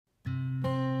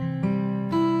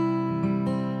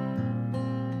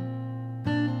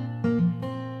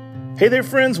Hey there,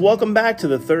 friends. Welcome back to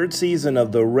the third season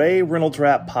of the Ray Reynolds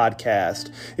Rap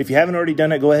Podcast. If you haven't already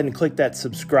done it, go ahead and click that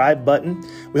subscribe button.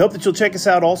 We hope that you'll check us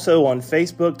out also on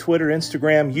Facebook, Twitter,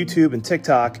 Instagram, YouTube, and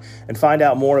TikTok and find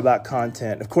out more about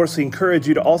content. Of course, we encourage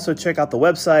you to also check out the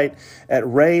website at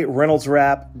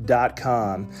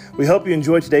rayreynoldsrap.com. We hope you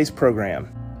enjoyed today's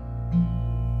program.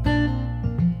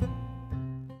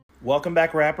 Welcome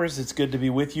back, rappers. It's good to be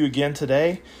with you again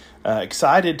today.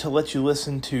 Excited to let you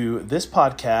listen to this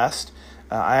podcast.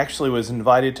 I actually was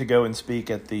invited to go and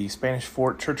speak at the Spanish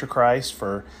Fort Church of Christ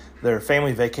for their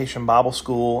family vacation Bible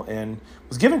school and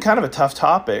was given kind of a tough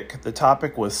topic. The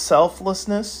topic was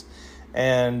selflessness,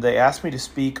 and they asked me to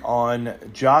speak on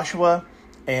Joshua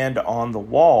and on the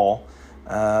wall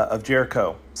of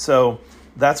Jericho. So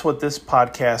that's what this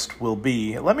podcast will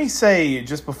be. Let me say,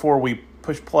 just before we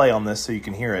push play on this so you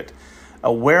can hear it,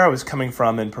 where I was coming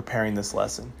from in preparing this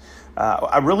lesson.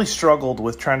 I really struggled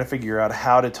with trying to figure out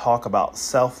how to talk about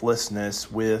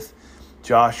selflessness with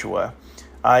Joshua.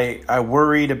 I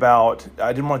worried about,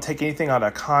 I didn't want to take anything out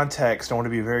of context. I want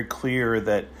to be very clear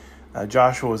that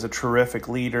Joshua was a terrific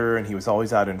leader and he was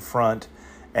always out in front.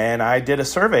 And I did a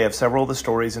survey of several of the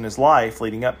stories in his life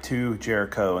leading up to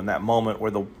Jericho and that moment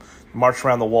where the march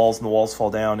around the walls and the walls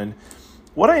fall down. And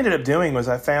what I ended up doing was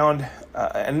I found,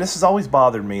 and this has always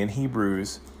bothered me in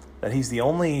Hebrews, that he's the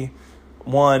only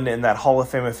one in that Hall of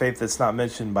Fame of Faith that's not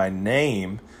mentioned by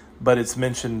name, but it's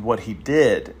mentioned what he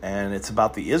did. And it's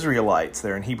about the Israelites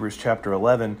there in Hebrews chapter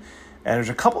 11. And there's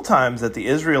a couple times that the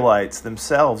Israelites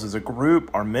themselves as a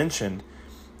group are mentioned.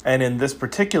 And in this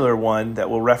particular one that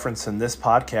we'll reference in this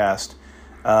podcast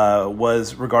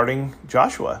was regarding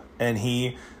Joshua. And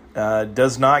he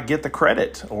does not get the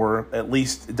credit, or at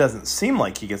least it doesn't seem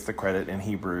like he gets the credit in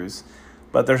Hebrews.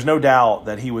 But there's no doubt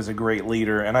that he was a great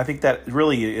leader, and I think that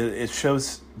really it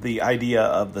shows the idea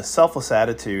of the selfless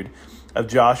attitude of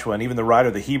Joshua. And even the writer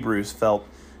of the Hebrews felt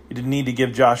he didn't need to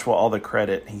give Joshua all the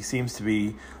credit. He seems to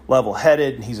be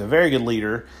level-headed, and he's a very good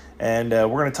leader. And we're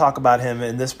going to talk about him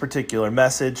in this particular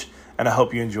message, and I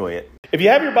hope you enjoy it. If you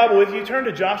have your Bible with you, turn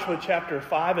to Joshua chapter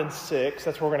 5 and 6.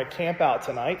 That's where we're going to camp out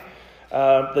tonight.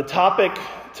 The topic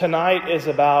tonight is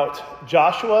about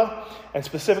Joshua, and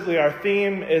specifically our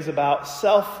theme is about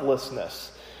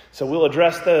selflessness. So we'll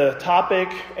address the topic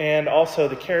and also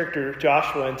the character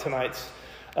Joshua in tonight's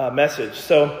message.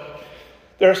 So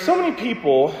there are so many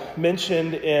people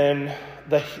mentioned in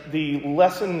the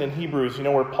lesson in Hebrews,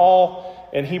 where Paul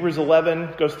in Hebrews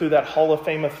 11 goes through that Hall of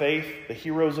Fame of faith, the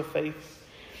heroes of faith.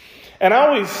 And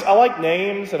I like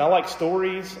names and I like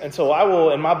stories. And so I will,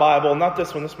 in my Bible, not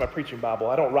this one, this is my preaching Bible.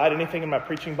 I don't write anything in my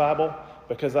preaching Bible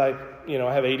because I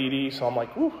have ADD. So I'm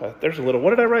like, ooh, there's a little,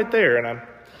 what did I write there?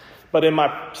 But in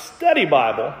my study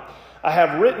Bible, I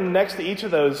have written next to each of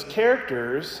those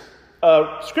characters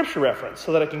a scripture reference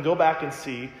so that I can go back and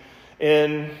see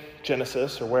in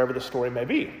Genesis or wherever the story may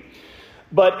be.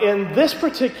 But in this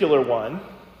particular one,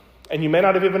 and you may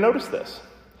not have even noticed this,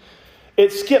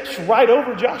 it skips right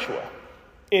over Joshua.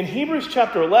 In Hebrews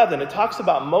chapter 11, it talks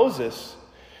about Moses,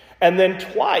 and then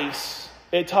twice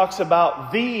it talks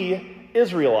about the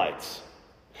Israelites.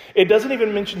 It doesn't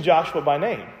even mention Joshua by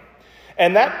name.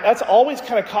 And that's always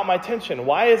kind of caught my attention.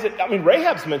 Why is it,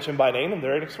 Rahab's mentioned by name in the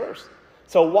very next verse.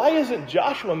 So why isn't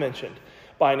Joshua mentioned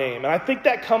by name? And I think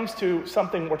that comes to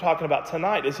something we're talking about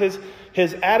tonight, is his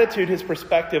attitude, his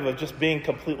perspective of just being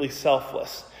completely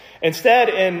selfless. Instead,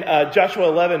 in Joshua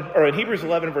 11, or in Hebrews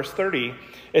 11, verse 30,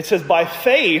 it says, by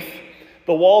faith,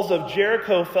 the walls of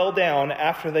Jericho fell down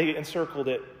after they encircled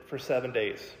it for 7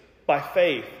 days. By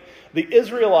faith. The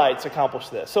Israelites accomplished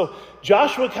this. So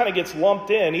Joshua kind of gets lumped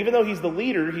in. Even though he's the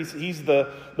leader, he's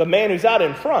the man who's out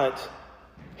in front,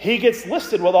 he gets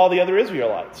listed with all the other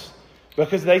Israelites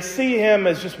because they see him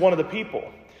as just one of the people.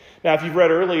 Now, if you've read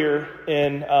earlier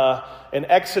in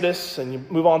Exodus and you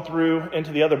move on through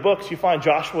into the other books, you find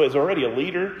Joshua is already a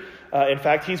leader. In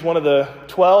fact, he's one of the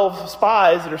 12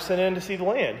 spies that are sent in to see the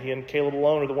land. He and Caleb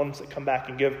alone are the ones that come back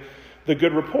and give the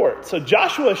good report. So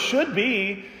Joshua should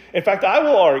be, in fact, I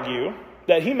will argue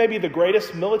that he may be the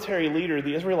greatest military leader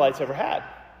the Israelites ever had.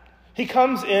 He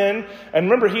comes in, and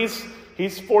remember,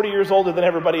 he's 40 years older than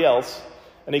everybody else.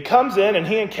 And he comes in and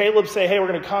he and Caleb say, hey, we're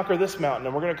going to conquer this mountain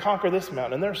and we're going to conquer this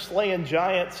mountain. And they're slaying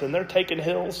giants and they're taking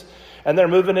hills and they're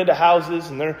moving into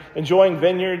houses and they're enjoying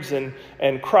vineyards and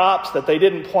crops that they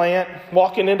didn't plant,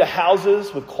 walking into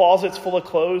houses with closets full of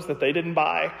clothes that they didn't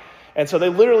buy. And so they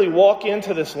literally walk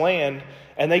into this land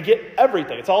and they get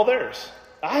everything. It's all theirs.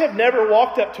 I have never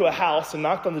walked up to a house and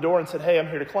knocked on the door and said, hey, I'm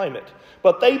here to claim it.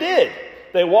 But they did.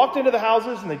 They walked into the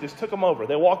houses and they just took them over.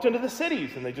 They walked into the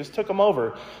cities and they just took them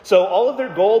over. So all of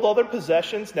their gold, all their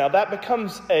possessions, now that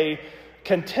becomes a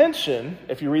contention,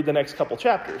 if you read the next couple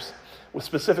chapters,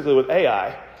 specifically with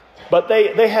Ai. But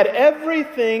they had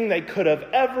everything they could have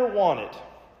ever wanted.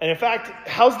 And in fact,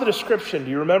 how's the description?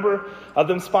 Do you remember of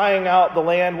them spying out the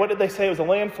land? What did they say? It was a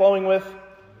land flowing with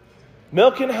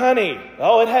milk and honey.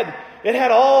 Oh, it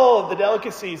had all of the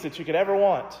delicacies that you could ever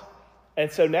want.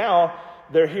 And so now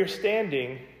they're here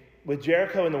standing with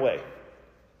Jericho in the way.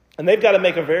 And they've got to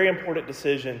make a very important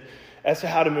decision as to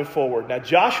how to move forward. Now,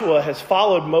 Joshua has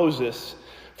followed Moses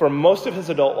for most of his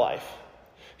adult life.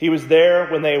 He was there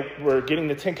when they were getting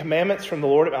the Ten Commandments from the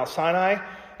Lord at Mount Sinai.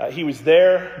 He was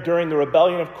there during the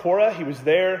rebellion of Korah. He was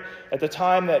there at the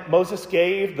time that Moses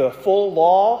gave the full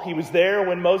law. He was there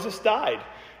when Moses died.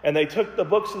 And they took the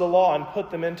books of the law and put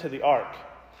them into the ark.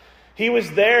 He was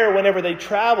there whenever they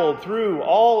traveled through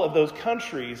all of those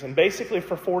countries. And basically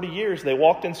for 40 years, they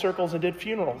walked in circles and did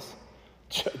funerals.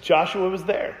 Joshua was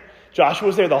there. Joshua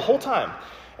was there the whole time.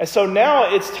 And so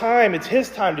now it's his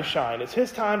time to shine. It's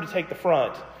his time to take the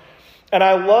front. And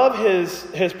I love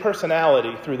his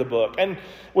personality through the book. And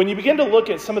when you begin to look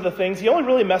at some of the things, he only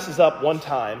really messes up one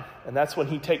time. And that's when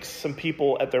he takes some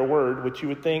people at their word, which you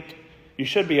would think you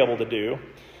should be able to do.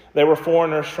 They were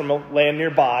foreigners from a land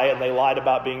nearby, and they lied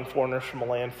about being foreigners from a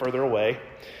land further away.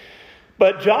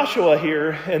 But Joshua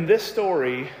here in this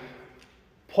story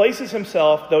places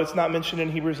himself, though it's not mentioned in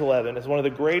Hebrews 11, as one of the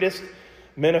greatest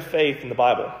men of faith in the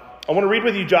Bible. I want to read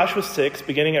with you Joshua 6,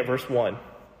 beginning at verse 1.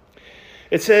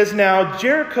 It says, "Now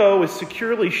Jericho was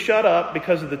securely shut up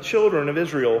because of the children of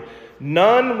Israel.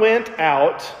 None went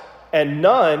out and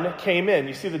none came in."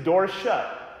 You see the door is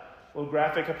shut. A little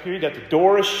graphic up here. You got the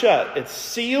door is shut. It's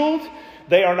sealed.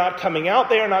 They are not coming out.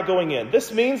 They are not going in.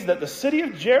 This means that the city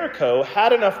of Jericho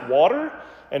had enough water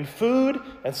and food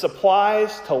and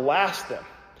supplies to last them.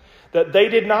 That they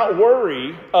did not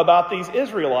worry about these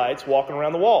Israelites walking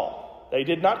around the wall. They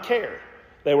did not care.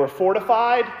 They were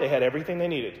fortified. They had everything they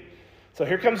needed. So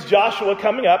here comes Joshua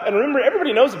coming up. And remember,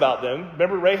 everybody knows about them.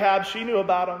 Remember Rahab? She knew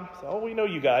about them. So, oh, we know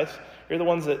you guys. You're the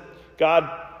ones that God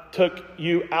took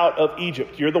you out of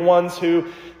Egypt. You're the ones who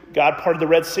God parted the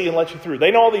Red Sea and let you through. They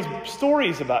know all these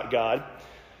stories about God.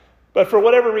 But for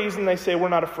whatever reason, they say, we're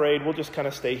not afraid. We'll just kind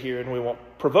of stay here and we won't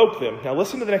provoke them. Now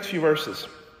listen to the next few verses.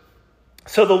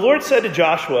 "So the Lord said to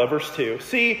Joshua," verse 2,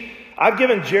 "See, I've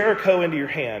given Jericho into your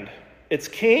hand, its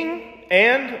king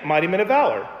and mighty men of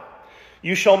valor.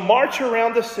 You shall march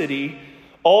around the city,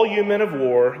 all you men of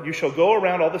war. You shall go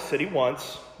around all the city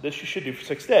once. This you should do for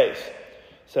 6 days.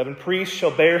 7 priests shall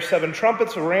bear 7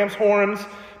 trumpets of ram's horns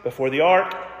before the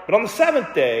ark. But on the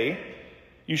 7th day,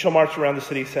 you shall march around the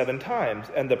city 7 times.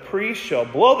 And the priests shall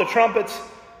blow the trumpets.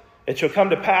 It shall come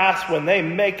to pass when they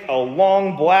make a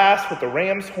long blast with the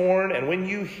ram's horn, and when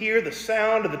you hear the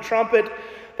sound of the trumpet,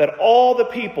 that all the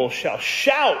people shall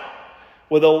shout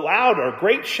with a loud or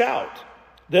great shout.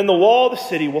 Then the wall of the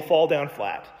city will fall down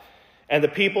flat, and the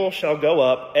people shall go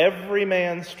up, every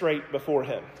man straight before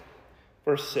him."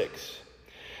 Verse 6.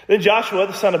 "Then Joshua,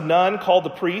 the son of Nun, called the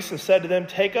priests and said to them,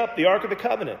 'Take up the ark of the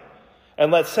covenant,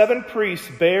 and let 7 priests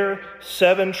bear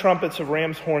 7 trumpets of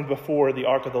ram's horns before the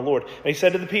ark of the Lord.' And he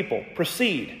said to the people,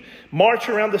 'Proceed, march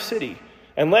around the city,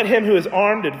 and let him who is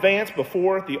armed advance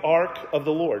before the ark of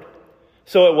the Lord.'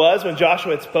 So it was, when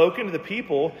Joshua had spoken to the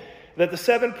people, that the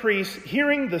 7 priests,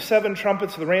 hearing the 7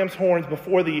 trumpets of the ram's horns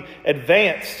before the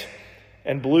advanced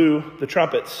and blew the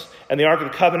trumpets, and the ark of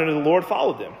the covenant of the Lord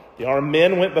followed them. The armed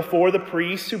men went before the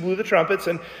priests who blew the trumpets,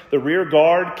 and the rear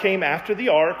guard came after the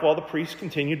ark while the priests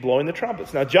continued blowing the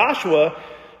trumpets. Now Joshua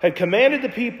had commanded the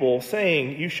people,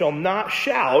 saying, 'You shall not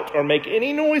shout or make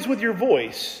any noise with your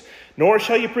voice, nor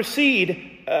shall you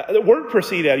the word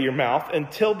proceed out of your mouth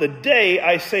until the day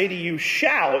I say to you,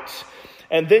 shout,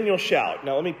 and then you'll shout.'"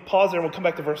 Now let me pause there and we'll come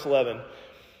back to verse 11.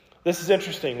 This is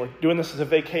interesting. We're doing this as a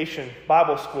vacation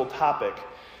Bible school topic.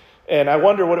 And I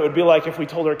wonder what it would be like if we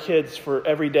told our kids for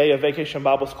every day of vacation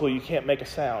Bible school, you can't make a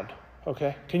sound.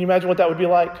 Okay? Can you imagine what that would be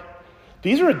like?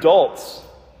 These are adults.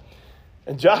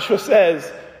 And Joshua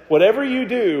says, whatever you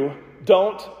do,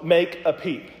 don't make a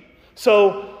peep.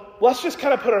 So let's just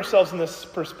kind of put ourselves in this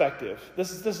perspective.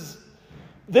 This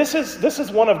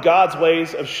is one of God's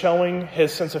ways of showing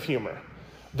his sense of humor.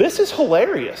 This is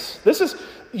hilarious.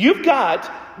 You've got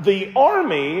the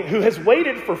army who has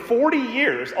waited for 40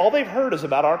 years. All they've heard is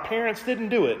about our parents didn't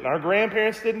do it and our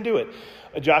grandparents didn't do it.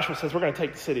 Joshua says, we're going to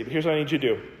take the city, but here's what I need you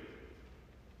to do.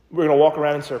 We're going to walk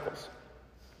around in circles.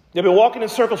 They've been walking in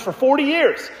circles for 40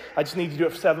 years. I just need you to do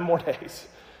it for 7 more days.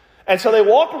 And so they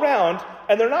walk around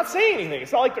and they're not saying anything.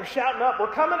 It's not like they're shouting up, we're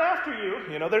coming after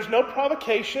you. There's no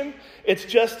provocation. It's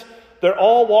just they're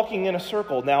all walking in a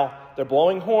circle. Now, they're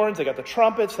blowing horns, they got the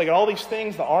trumpets, they got all these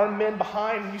things, the armed men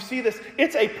behind. And you see this,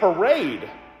 it's a parade.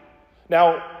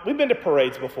 Now, we've been to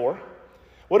parades before.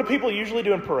 What do people usually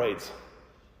do in parades?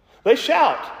 They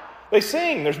shout, they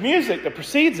sing, there's music that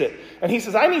precedes it. And he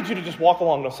says, I need you to just walk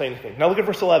along, don't say anything. Now look at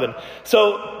verse 11.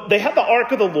 So they had the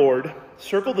ark of the Lord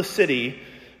circle the city,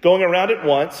 going around it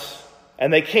once,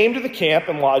 and they came to the camp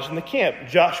and lodged in the camp.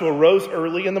 Joshua rose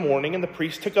early in the morning, and the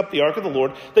priests took up the ark of the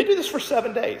Lord. They do this for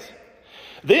 7 days.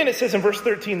 Then it says in verse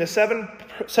 13, the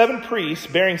seven priests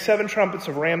bearing 7 trumpets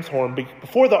of ram's horn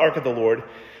before the ark of the Lord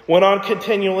went on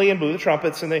continually and blew the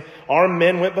trumpets, and the armed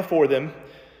men went before them.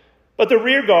 But the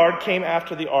rear guard came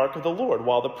after the ark of the Lord,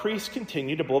 while the priests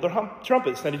continued to blow their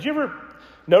trumpets. Now, did you ever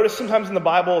notice sometimes in the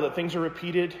Bible that things are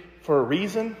repeated for a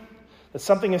reason? That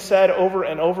something is said over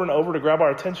and over and over to grab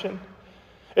our attention?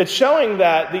 It's showing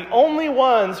that the only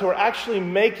ones who are actually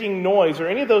making noise, or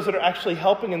any of those that are actually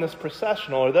helping in this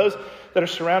processional, are those that are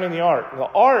surrounding the ark. The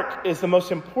ark is the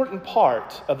most important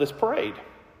part of this parade,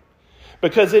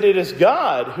 because it is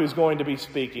God who's going to be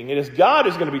speaking. It is God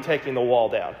who's going to be taking the wall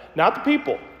down, not the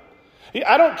people.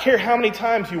 I don't care how many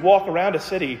times you walk around a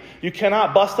city, you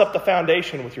cannot bust up the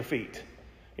foundation with your feet.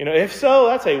 If so,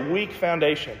 that's a weak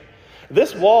foundation.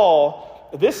 This wall,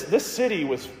 this city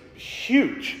was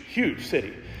huge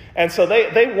city. And so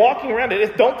they walking around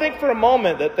it, don't think for a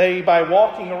moment that they, by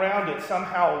walking around it,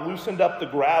 somehow loosened up the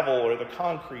gravel or the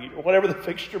concrete or whatever the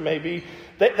fixture may be.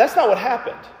 That's not what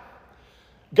happened.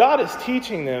 God is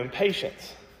teaching them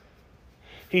patience.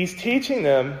 He's teaching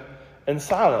them in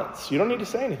silence. You don't need to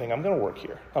say anything. I'm going to work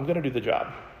here. I'm going to do the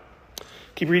job.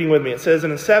 Keep reading with me. It says, in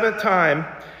the 7th time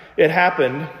it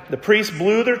happened, the priests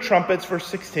blew their trumpets, verse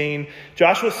 16.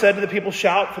 Joshua said to the people,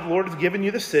 shout, for the Lord has given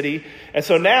you the city. And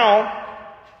so now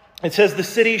it says the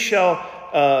city shall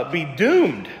be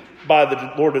doomed by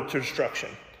the Lord to destruction.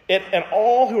 And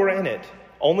all who are in it,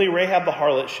 only Rahab the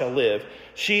harlot shall live,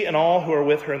 she and all who are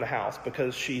with her in the house,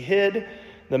 because she hid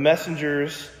the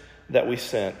messengers that we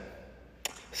sent.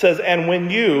 It says, and when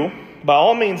you, by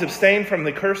all means, abstain from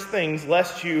the cursed things,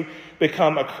 lest you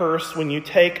become accursed when you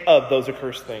take of those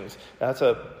accursed things. That's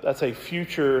a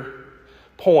future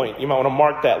point. You might want to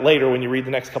mark that later when you read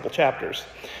the next couple chapters.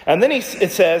 And then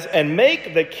it says, and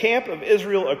make the camp of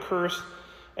Israel a curse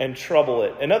and trouble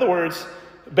it. In other words,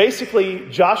 basically,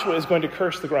 Joshua is going to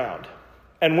curse the ground.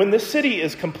 And when this city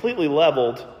is completely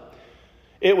leveled,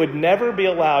 it would never be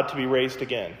allowed to be raised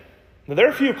again. Now, there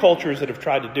are a few cultures that have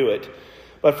tried to do it,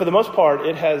 but for the most part,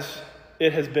 it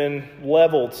has been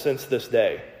leveled since this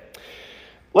day.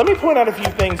 Let me point out a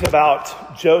few things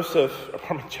about Joshua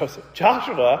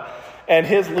and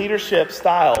his leadership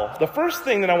style. The first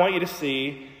thing that I want you to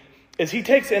see is he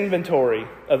takes inventory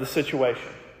of the situation.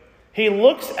 He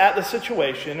looks at the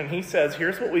situation and he says,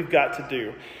 here's what we've got to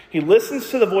do. He listens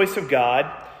to the voice of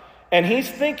God, and he's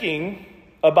thinking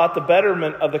about the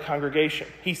betterment of the congregation.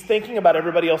 He's thinking about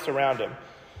everybody else around him.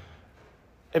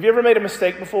 Have you ever made a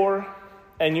mistake before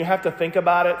and you have to think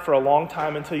about it for a long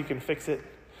time until you can fix it?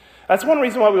 That's one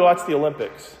reason why we watch the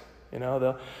Olympics.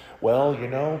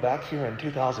 Back here in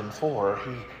 2004,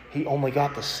 he only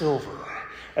got the silver.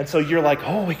 And so you're like,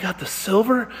 oh, we got the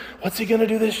silver? What's he going to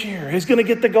do this year? He's going to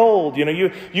get the gold.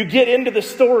 You get into the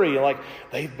story, like,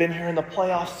 they've been here in the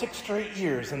playoffs 6 straight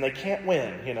years and they can't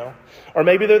win, Or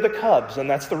maybe they're the Cubs and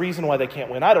that's the reason why they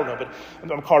can't win. I don't know, but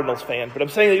I'm a Cardinals fan. But I'm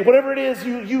saying that whatever it is,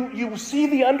 you see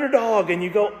the underdog and you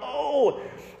go, oh.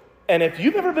 And if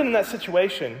you've ever been in that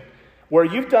situation where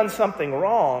you've done something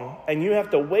wrong and you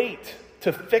have to wait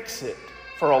to fix it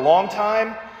for a long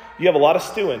time, you have a lot of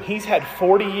stewing. He's had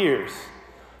 40 years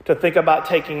to think about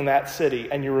taking that city.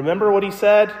 And you remember what he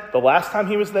said the last time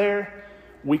he was there?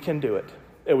 We can do it.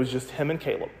 It was just him and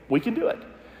Caleb. We can do it.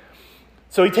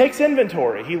 So he takes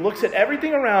inventory. He looks at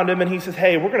everything around him and he says,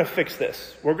 hey, we're going to fix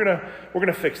this. We're going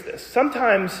to fix this.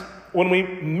 Sometimes when we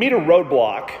meet a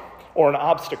roadblock or an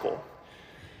obstacle,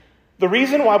 the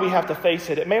reason why we have to face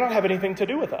it, it may not have anything to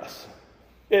do with us.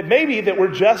 It may be that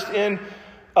we're just in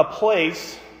a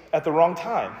place at the wrong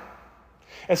time.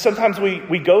 And sometimes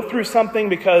we go through something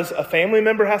because a family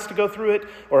member has to go through it,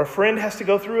 or a friend has to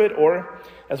go through it, or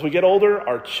as we get older,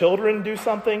 our children do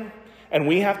something, and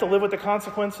we have to live with the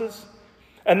consequences.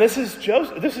 And this is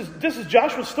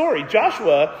Joshua's story.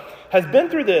 Joshua has been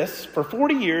through this for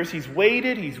 40 years. He's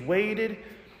waited.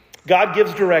 God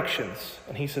gives directions,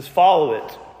 and he says, follow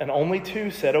it. And only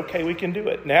 2 said, okay, we can do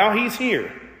it. Now he's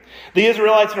here. The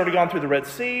Israelites had already gone through the Red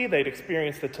Sea. They'd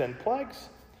experienced the 10 plagues.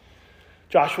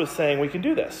 Joshua's saying, we can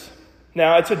do this.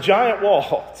 Now, it's a giant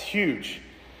wall. It's huge.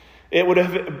 It would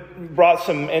have brought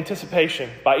some anticipation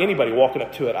by anybody walking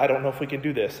up to it. I don't know if we can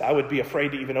do this. I would be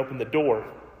afraid to even open the door.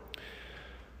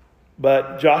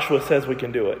 But Joshua says we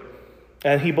can do it.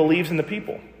 And he believes in the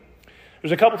people.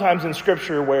 There's a couple times in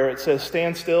Scripture where it says,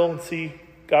 stand still and see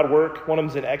God work. One of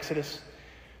them's in Exodus.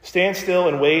 Stand still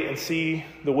and wait and see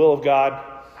the will of God.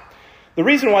 The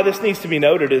reason why this needs to be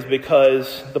noted is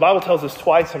because the Bible tells us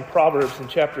twice in Proverbs in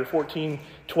chapter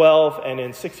 14:12 and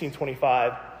in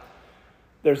 16:25,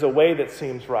 there's a way that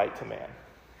seems right to man,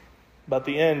 but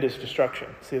the end is destruction.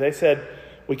 See, they said,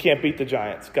 we can't beat the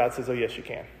giants. God says, oh, yes, you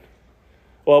can.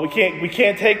 Well, we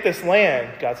can't take this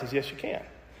land. God says, yes, you can.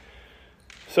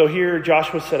 So here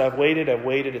Joshua said, I've waited,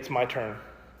 it's my turn.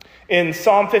 In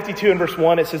Psalm 52 and verse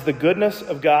 1, it says, the goodness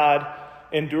of God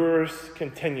endures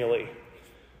continually.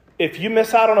 If you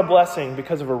miss out on a blessing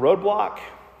because of a roadblock,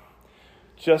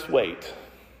 just wait.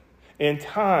 In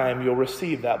time, you'll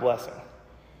receive that blessing.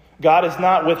 God is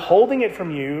not withholding it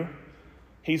from you.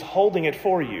 He's holding it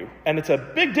for you. And it's a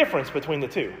big difference between the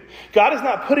two. God is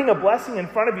not putting a blessing in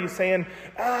front of you saying,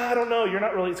 I don't know, you're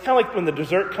not really. It's kind of like when the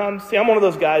dessert comes. See, I'm one of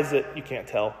those guys that you can't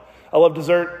tell. I love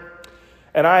dessert.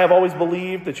 And I have always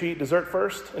believed that you eat dessert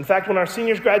first. In fact, when our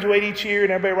seniors graduate each year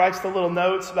and everybody writes the little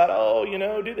notes about,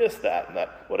 do this, that, and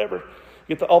that, whatever.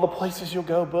 You get all the places you'll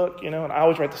go book, and I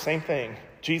always write the same thing.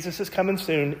 Jesus is coming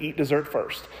soon, eat dessert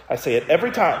first. I say it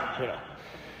every time,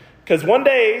 Because one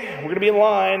day we're going to be in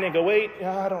line and go, wait,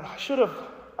 I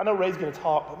know Ray's going to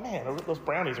talk, but man, those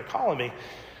brownies are calling me.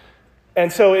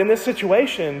 And so in this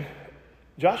situation,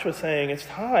 Joshua's saying it's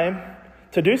time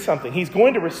to do something. He's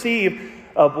going to receive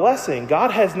a blessing.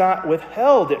 God has not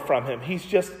withheld it from him. He's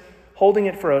just holding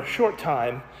it for a short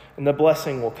time, and the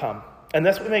blessing will come. And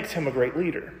that's what makes him a great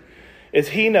leader, is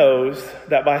he knows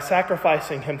that by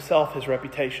sacrificing himself, his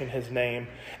reputation, his name,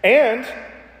 and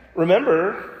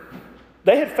remember,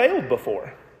 they had failed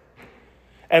before.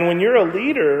 And when you're a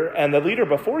leader and the leader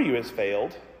before you has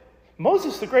failed,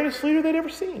 Moses, the greatest leader they'd ever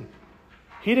seen,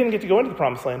 he didn't get to go into the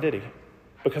promised land, did he?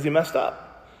 Because he messed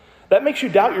up. That makes you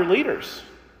doubt your leaders.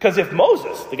 Because if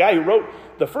Moses, the guy who wrote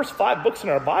the first 5 books in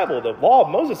our Bible, the law of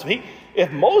Moses,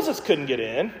 if Moses couldn't get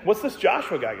in, what's this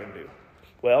Joshua guy going to do?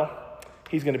 Well,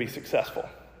 he's going to be successful.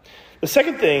 The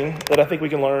second thing that I think we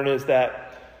can learn is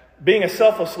that being a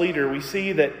selfless leader, we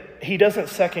see that he doesn't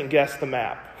second guess the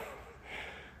map.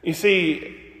 You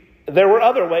see, there were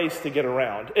other ways to get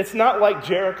around. It's not like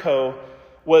Jericho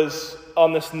was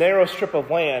on this narrow strip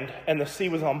of land and the sea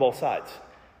was on both sides.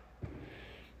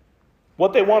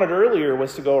 What they wanted earlier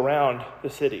was to go around the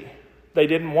city. They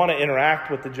didn't want to interact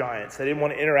with the giants. They didn't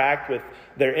want to interact with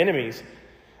their enemies.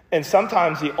 And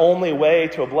sometimes the only way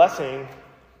to a blessing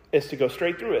is to go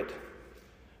straight through it.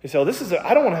 You say,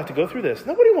 I don't want to have to go through this.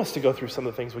 Nobody wants to go through some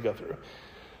of the things we go through.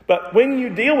 But when you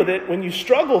deal with it, when you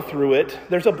struggle through it,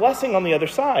 there's a blessing on the other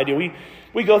side.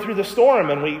 We go through the storm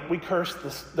and we curse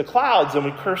the clouds and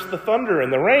we curse the thunder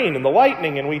and the rain and the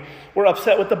lightning, and we're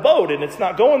upset with the boat and it's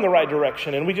not going the right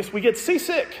direction, and we get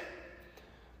seasick.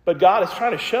 But God is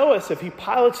trying to show us if he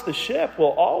pilots the ship, we'll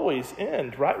always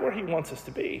end right where he wants us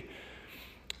to be.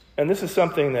 And this is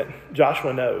something that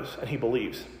Joshua knows and he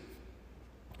believes.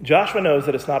 Joshua knows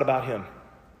that it's not about him.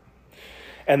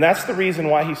 And that's the reason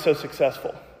why he's so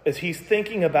successful, is he's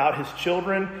thinking about his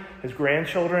children, his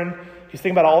grandchildren. He's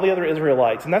thinking about all the other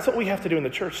Israelites. And that's what we have to do in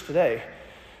the church today.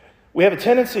 We have a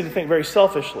tendency to think very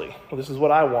selfishly. Well, this is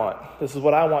what I want. This is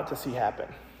what I want to see happen.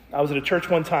 I was at a church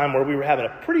one time where we were having a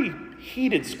pretty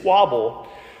heated squabble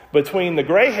between the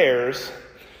gray hairs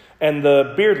and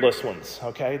the beardless ones,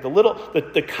 okay?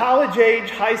 The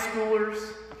college-age high schoolers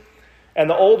and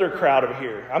the older crowd over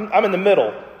here. I'm in the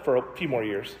middle for a few more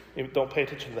years. Don't pay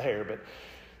attention to the hair, but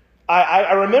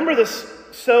I remember this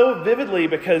so vividly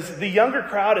because the younger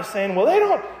crowd is saying, well, they don't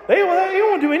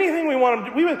want to do anything we want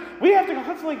them to do. We have to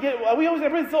constantly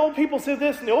the old people say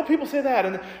this and the old people say that,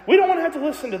 and we don't want to have to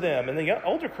listen to them. And the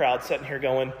older crowd sitting here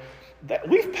going,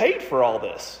 we've paid for all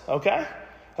this, okay?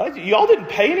 Y'all didn't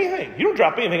pay anything. You don't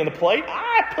drop anything in the plate.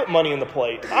 I put money in the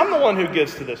plate. I'm the one who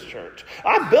gives to this church.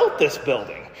 I built this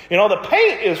building. The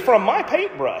paint is from my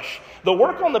paintbrush. The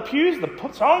work on the pews, the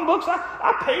songbooks,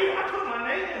 I paid. I put my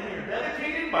name in here.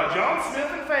 Dedicated by John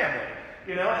Smith and family.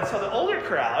 And so the older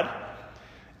crowd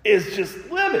is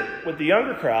just livid with the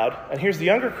younger crowd. And here's the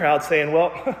younger crowd saying,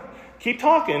 well, keep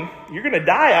talking. You're going to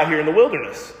die out here in the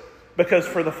wilderness. Because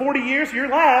for the 40 years you're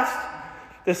last,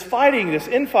 this fighting, this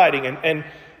infighting. And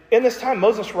in this time,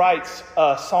 Moses writes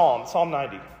Psalm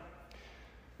 90.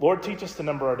 Lord, teach us to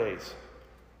number our days.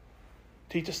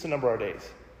 Teach us to number our days.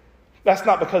 That's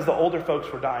not because the older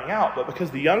folks were dying out, but because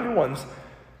the younger ones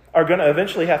are going to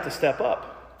eventually have to step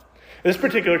up. This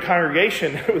particular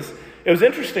congregation, it was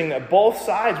interesting that both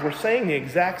sides were saying the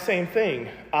exact same thing.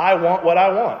 I want what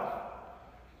I want.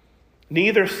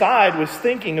 Neither side was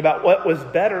thinking about what was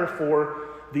better for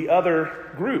the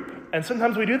other group. And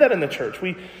sometimes we do that in the church.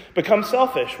 We become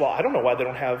selfish. Well, I don't know why they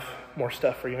don't have more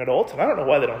stuff for young adults, and I don't know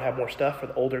why they don't have more stuff for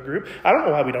the older group. I don't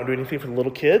know why we don't do anything for the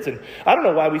little kids, and I don't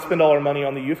know why we spend all our money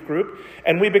on the youth group.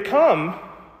 And we become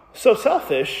so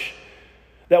selfish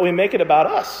that we make it about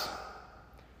us.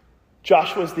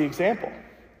 Joshua's the example.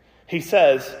 He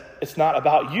says, it's not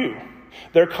about you.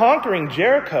 They're conquering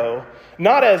Jericho,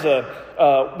 not as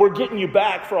we're getting you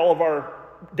back for all of our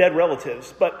dead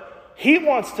relatives, but he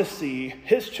wants to see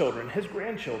his children, his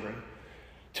grandchildren,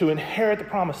 to inherit the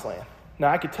promised land. Now,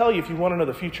 I could tell you, if you want to know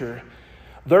the future,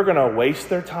 they're going to waste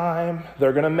their time.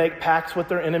 They're going to make pacts with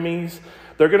their enemies.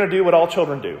 They're going to do what all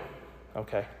children do.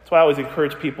 Okay? That's why I always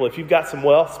encourage people, if you've got some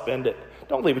wealth, spend it.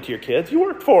 Don't leave it to your kids. You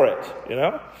worked for it, you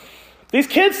know? These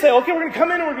kids say, okay, we're going to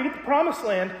come in and we're going to get the promised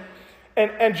land.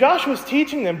 And Joshua's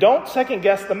teaching them, don't second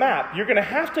guess the map. You're going to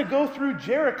have to go through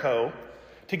Jericho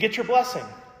to get your blessing.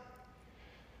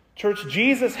 Church,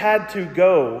 Jesus had to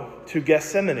go to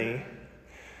Gethsemane.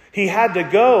 He had to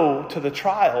go to the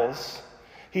trials.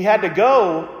 He had to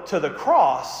go to the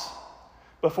cross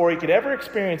before he could ever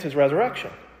experience his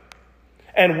resurrection.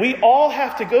 And we all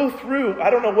have to go through, I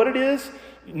don't know what it is,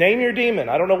 name your demon,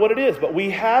 I don't know what it is, but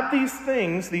we have these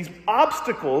things, these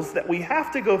obstacles that we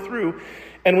have to go through,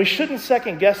 and we shouldn't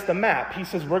second guess the map. He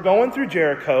says, we're going through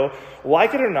Jericho,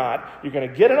 like it or not, you're going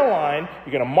to get in a line,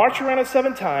 you're going to march around it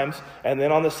 7 times, and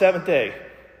then on the 7th day,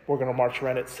 we're going to march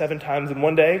around it 7 times in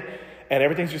one day, and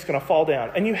everything's just going to fall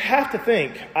down. And you have to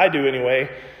think, I do anyway,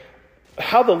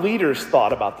 how the leaders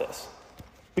thought about this.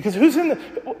 Because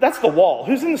that's the wall.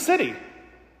 Who's in the city?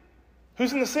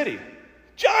 Who's in the city?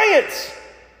 Giants!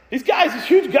 These guys, these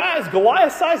huge guys,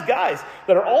 Goliath-sized guys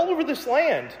that are all over this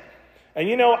land.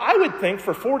 And I would think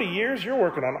for 40 years, you're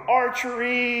working on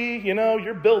archery,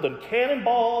 you're building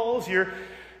cannonballs, you're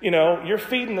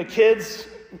feeding the kids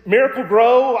Miracle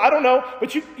Grow, I don't know.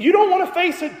 But you don't want to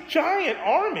face a giant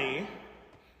army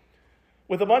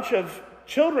with a bunch of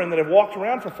children that have walked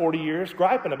around for 40 years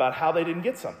griping about how they didn't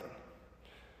get something.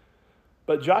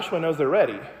 But Joshua knows they're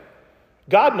ready.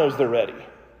 God knows they're ready.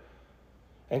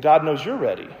 And God knows you're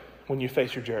ready when you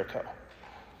face your Jericho.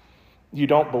 You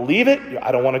don't believe it.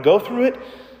 I don't want to go through it.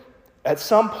 At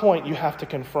some point, you have to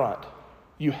confront.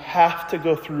 You have to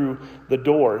go through the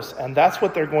doors. And that's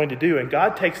what they're going to do. And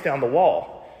God takes down the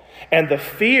wall. And the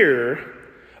fear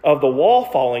of the wall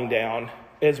falling down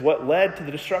is what led to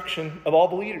the destruction of all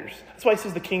the leaders. That's why he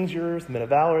says the king's yours, the men of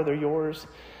valor, they're yours.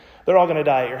 They're all going to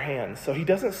die at your hands. So he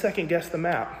doesn't second guess the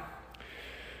map.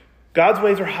 God's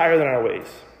ways are higher than our ways.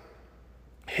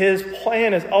 His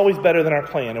plan is always better than our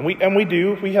plan. And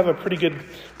we have a pretty good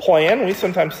plan. We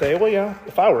sometimes say, well,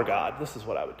 if I were God, this is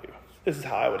what I would do. This is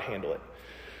how I would handle it.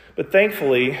 But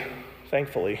thankfully,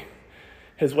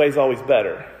 his way is always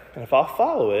better. And if I'll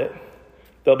follow it,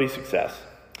 there'll be success.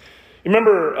 You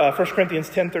remember 1 Corinthians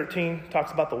 10:13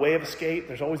 talks about the way of escape.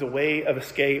 There's always a way of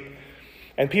escape.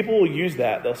 And people will use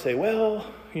that. They'll say, well,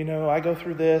 I go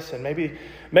through this, and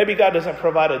maybe God doesn't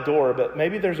provide a door, but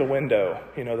maybe there's a window,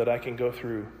 that I can go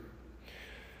through.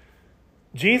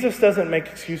 Jesus doesn't make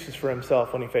excuses for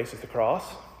himself when he faces the cross.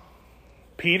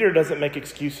 Peter doesn't make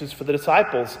excuses for the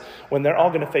disciples when they're all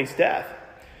going to face death.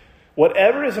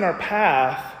 Whatever is in our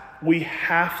path, we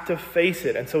have to face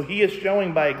it. And so he is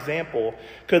showing by example.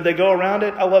 Could they go around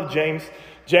it? I love James.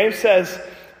 James says,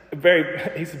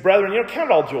 he says, brethren, count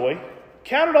it all joy.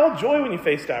 Count it all joy when you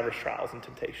face diverse trials and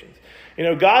temptations.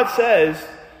 God says,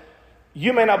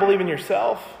 you may not believe in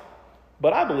yourself,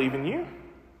 but I believe in you.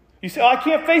 You say, I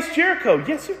can't face Jericho.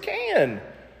 Yes, you can.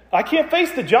 I can't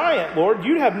face the giant, Lord.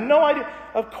 You have no idea.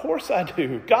 Of course I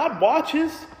do. God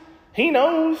watches. He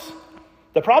knows.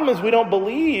 The problem is we don't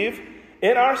believe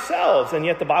in ourselves. And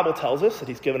yet the Bible tells us that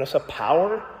he's given us a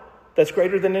power that's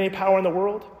greater than any power in the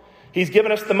world. He's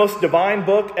given us the most divine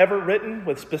book ever written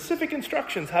with specific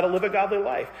instructions how to live a godly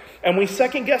life. And we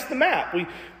second guess the map.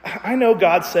 I know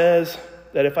God says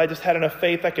that if I just had enough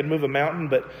faith, I could move a mountain,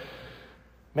 but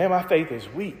man, my faith is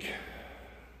weak.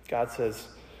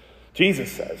 Jesus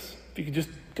says, if you could just,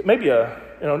 maybe you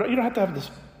don't have to have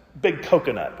this big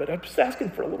coconut, but I'm just asking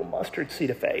for a little mustard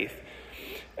seed of faith.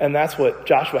 And that's what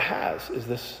Joshua has, is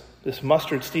this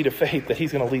mustard seed of faith that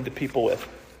he's going to lead the people with.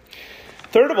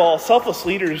 Third of all, selfless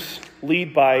leaders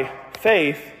lead by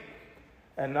faith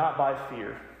and not by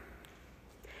fear.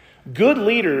 Good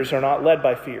leaders are not led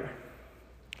by fear.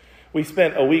 We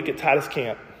spent a week at Titus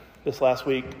Camp this last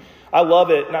week. I love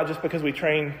it, not just because we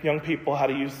train young people how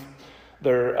to use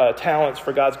their talents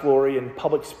for God's glory in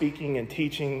public speaking and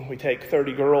teaching. We take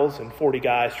 30 girls and 40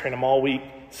 guys, train them all week,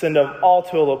 send them all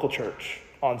to a local church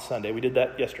on Sunday. We did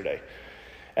that yesterday.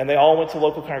 And they all went to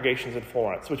local congregations in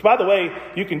Florence, which, by the way,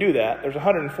 you can do that. There's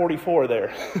 144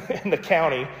 there in the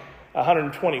county,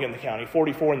 120 in the county,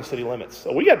 44 in the city limits.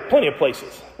 So we had plenty of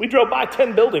places. We drove by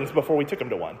 10 buildings before we took them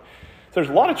to one. So there's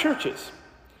a lot of churches.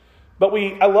 But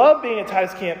I love being at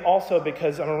Titus Camp also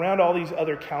because I'm around all these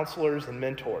other counselors and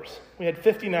mentors. We had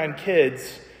 59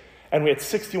 kids, and we had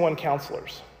 61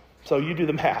 counselors. So you do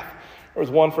the math. There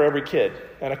was one for every kid,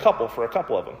 and a couple for a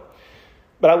couple of them.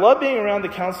 But I love being around the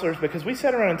counselors because we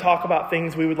sit around and talk about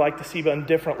things we would like to see done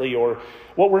differently, or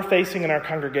what we're facing in our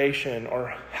congregation,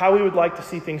 or how we would like to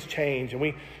see things change. And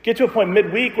we get to a point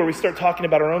midweek where we start talking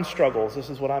about our own struggles. This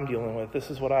is what I'm dealing with. This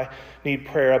is what I need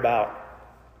prayer about.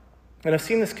 And I've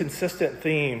seen this consistent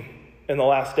theme in the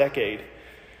last decade,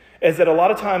 is that a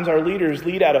lot of times our leaders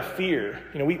lead out of fear.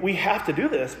 We have to do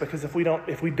this because if we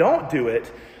don't do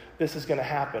it, this is going to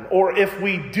happen. Or if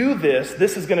we do this,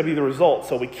 this is going to be the result,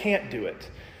 so we can't do it.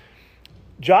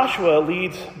 Joshua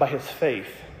leads by his faith.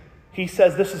 He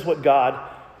says, this is what God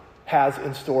has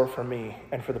in store for me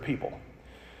and for the people.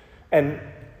 And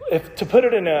to put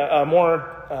it in a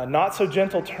more not so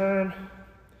gentle term,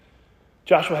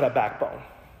 Joshua had a backbone.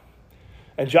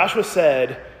 And Joshua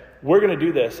said, we're going to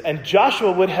do this. And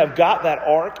Joshua would have got that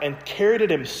ark and carried it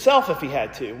himself if he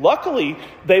had to. Luckily,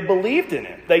 they believed in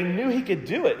him. They knew he could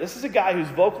do it. This is a guy who's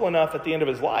vocal enough at the end of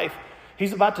his life.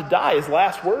 He's about to die. His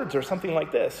last words are something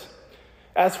like this: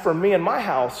 as for me and my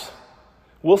house,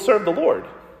 we'll serve the Lord.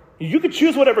 You could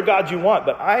choose whatever God you want,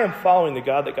 but I am following the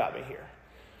God that got me here.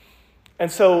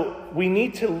 And so we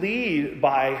need to lead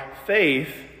by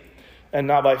faith and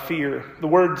not by fear. The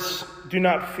words do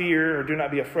not fear or do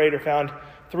not be afraid are found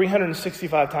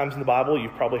 365 times in the Bible.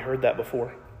 You've probably heard that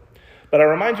before. But I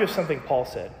remind you of something Paul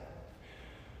said.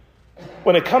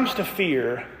 When it comes to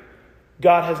fear,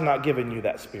 God has not given you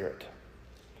that spirit.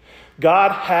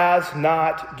 God has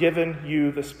not given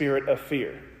you the spirit of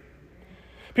fear.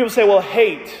 People say, well,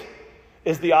 hate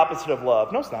is the opposite of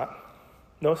love. No, it's not.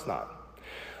 No, it's not.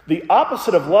 The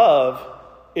opposite of love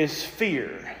is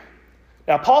fear.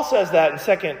 Now, Paul says that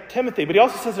in 2 Timothy, but he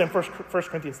also says it in 1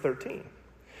 Corinthians 13.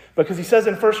 Because he says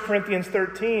in 1 Corinthians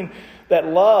 13 that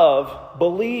love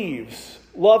believes,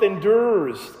 love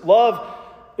endures, love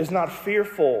is not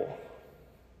fearful.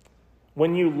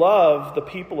 When you love the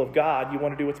people of God, you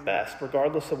want to do what's best,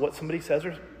 regardless of what somebody says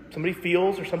or somebody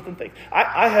feels or something thinks.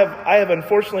 I have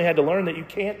unfortunately had to learn that you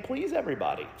can't please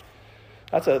everybody.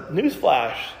 That's a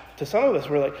newsflash to some of us.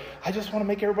 We're like, I just want to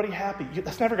make everybody happy.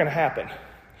 That's never going to happen.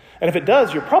 And if it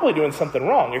does, you're probably doing something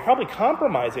wrong. You're probably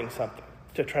compromising something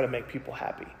to try to make people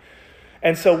happy.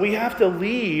 And so we have to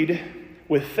lead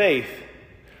with faith.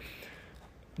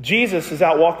 Jesus is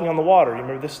out walking on the water. You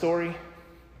remember this story?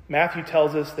 Matthew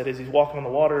tells us that as he's walking on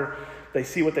the water, they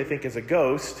see what they think is a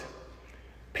ghost.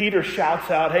 Peter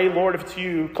shouts out, hey, Lord, if it's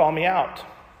you, call me out.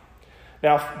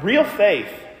 Now, real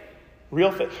faith.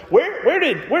 Where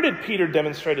did Peter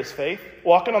demonstrate his faith?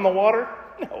 Walking on the water?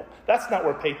 No, that's not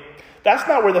where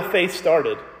the faith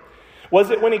started. Was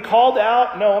it when he called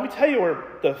out? No, let me tell you where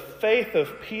the faith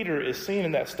of Peter is seen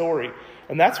in that story.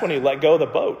 And that's when he let go of the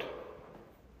boat.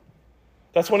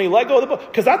 That's when he let go of the boat.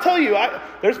 Because I'll tell you,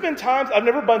 there's been times, I've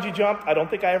never bungee jumped. I don't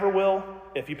think I ever will.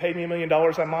 If you paid me $1 million,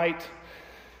 I might.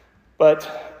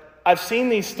 But I've seen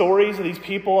these stories of these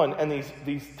people and these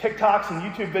TikToks and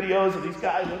YouTube videos of these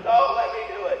guys. And, oh, let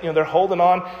me do it. They're holding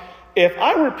on. If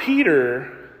I were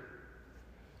Peter,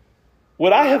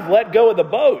 would I have let go of the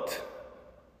boat?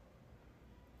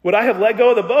 Would I have let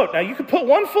go of the boat? Now, you could put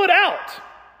one foot out,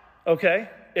 okay,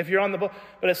 if you're on the boat.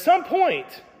 But at some point,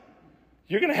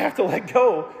 you're going to have to let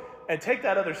go and take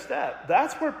that other step.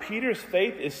 That's where Peter's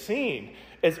faith is seen.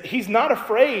 He's not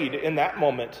afraid in that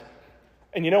moment.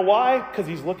 And you know why? Because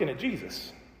he's looking at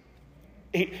Jesus.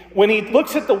 When he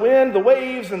looks at the wind, the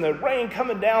waves, and the rain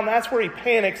coming down, that's where he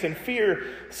panics and fear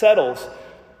settles.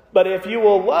 But if you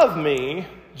will love me,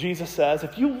 Jesus says,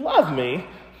 if you love me,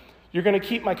 you're going to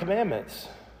keep my commandments.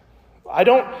 I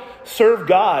don't serve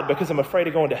God because I'm afraid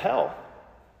of going to hell.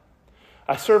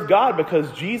 I serve God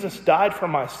because Jesus died for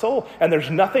my soul, and there's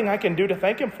nothing I can do to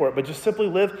thank him for it, but just simply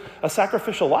live a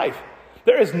sacrificial life.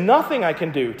 There is nothing I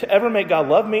can do to ever make God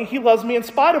love me. He loves me in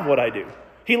spite of what I do.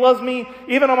 He loves me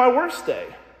even on my worst day.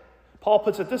 Paul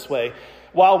puts it this way: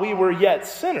 while we were yet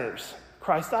sinners,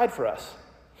 Christ died for us.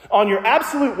 On your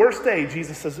absolute worst day,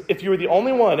 Jesus says, if you were the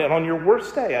only one, and on your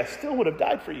worst day, I still would have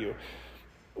died for you.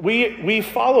 We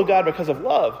follow God because of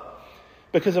love,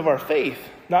 because of our faith,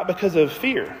 not because of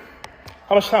fear.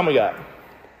 How much time we got?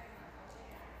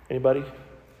 Anybody?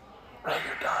 Right,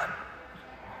 you're done.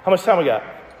 How much time we got?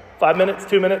 5 minutes,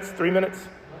 2 minutes, 3 minutes?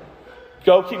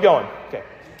 Go, keep going. Okay.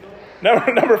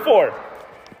 Number four.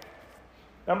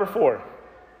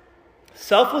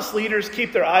 Selfless leaders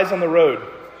keep their eyes on the road.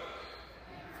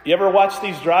 You ever watch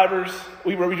these drivers?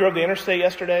 We drove the interstate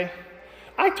yesterday.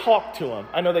 I talk to them.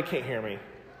 I know they can't hear me.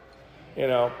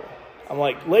 I'm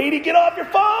like, lady, get off your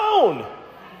phone.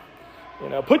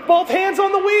 Put both hands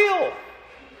on the wheel.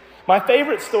 My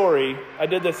favorite story, I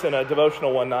did this in a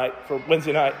devotional one night for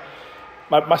Wednesday night.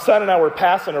 My son and I were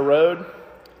passing a road,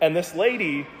 and this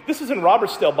lady, this is in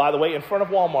Robertsdale, by the way, in front of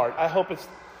Walmart.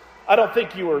 I don't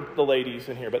think you were the ladies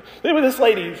in here, but this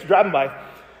lady driving by.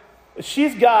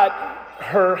 She's got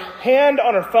her hand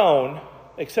on her phone,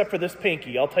 except for this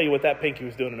pinky. I'll tell you what that pinky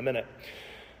was doing in a minute.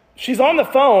 She's on the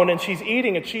phone, and she's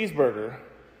eating a cheeseburger,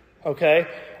 okay,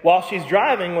 while she's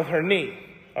driving with her knee,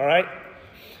 all right?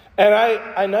 And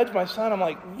I nudge my son. I'm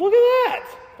like, look at that.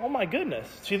 Oh, my goodness.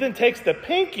 She then takes the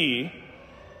pinky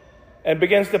and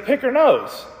begins to pick her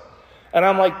nose. And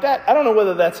I'm like, I don't know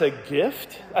whether that's a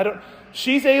gift.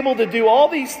 She's able to do all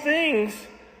these things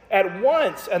at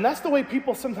once. And that's the way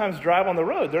people sometimes drive on the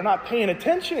road. They're not paying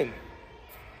attention.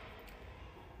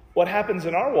 What happens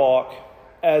in our walk,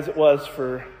 as it was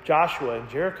for Joshua and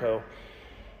Jericho,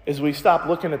 is we stop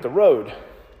looking at the road.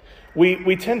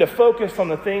 We tend to focus on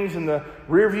the things in the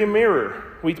rearview mirror.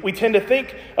 We tend to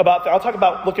think about, I'll talk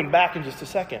about looking back in just a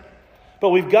second. But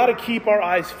we've got to keep our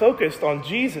eyes focused on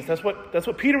Jesus. That's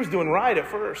what Peter was doing right at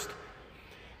first.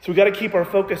 So we've got to keep our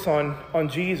focus on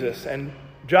Jesus. And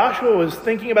Joshua was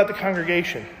thinking about the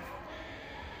congregation.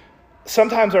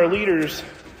 Sometimes our leaders,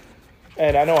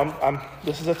 and I know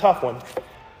this is a tough one,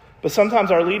 but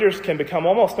sometimes our leaders can become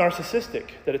almost narcissistic,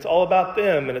 that it's all about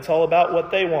them and it's all about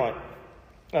what they want.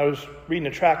 I was reading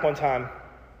a tract one time.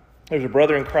 There's a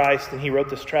brother in Christ, and he wrote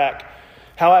this tract,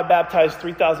 How I Baptized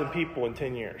 3,000 People in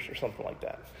 10 Years, or something like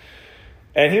that.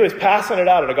 And he was passing it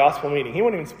out at a gospel meeting. He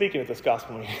wasn't even speaking at this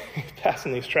gospel meeting. He was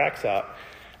passing these tracts out.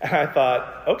 And I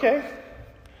thought, okay,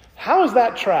 how is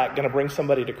that tract going to bring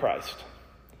somebody to Christ?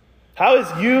 How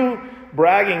is you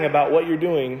bragging about what you're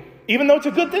doing, even though it's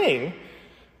a good thing?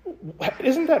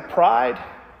 Isn't that pride?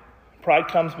 Pride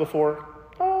comes before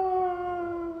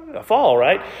a fall,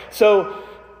 right? So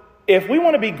if we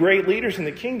want to be great leaders in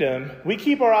the kingdom, we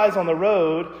keep our eyes on the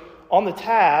road, on the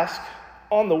task,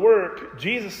 on the work.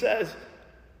 Jesus says,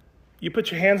 you put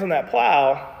your hands on that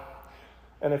plow,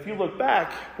 and if you look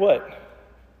back, what?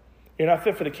 You're not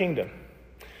fit for the kingdom.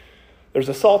 There's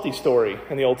a salty story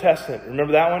in the Old Testament.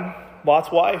 Remember that one?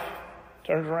 Lot's wife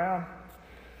turns around.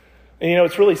 And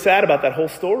it's really sad about that whole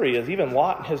story is even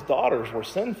Lot and his daughters were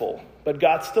sinful, but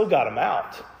God still got them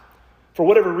out. For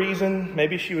whatever reason,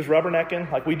 maybe she was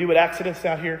rubbernecking, like we do at accidents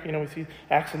out here. We see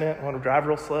accident, we want to drive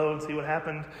real slow and see what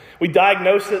happened. We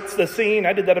diagnose the scene.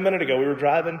 I did that a minute ago. We were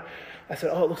driving. I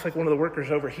said, it looks like one of the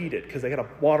workers overheated because they got a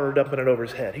water dumping it over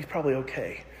his head. He's probably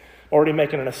okay. Already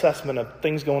making an assessment of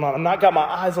things going on. I've not got my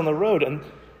eyes on the road. And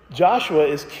Joshua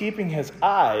is keeping his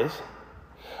eyes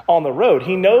on the road.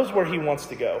 He knows where he wants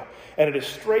to go. And it is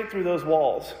straight through those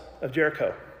walls of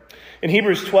Jericho. In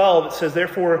Hebrews 12, it says,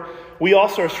 therefore, we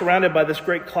also are surrounded by this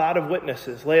great cloud of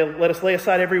witnesses. Let us lay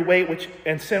aside every weight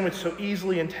and sin which so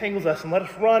easily entangles us, and let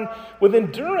us run with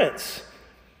endurance.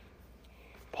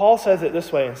 Paul says it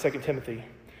this way in 2 Timothy.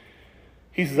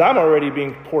 He says, I'm already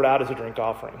being poured out as a drink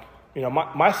offering.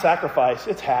 My sacrifice,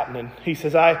 it's happening. He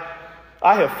says, I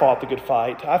have fought the good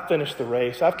fight. I've finished the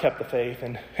race. I've kept the faith.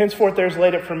 And henceforth there's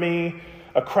laid up for me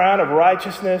a crown of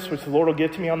righteousness, which the Lord will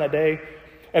give to me on that day.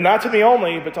 And not to me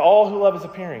only, but to all who love his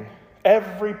appearing.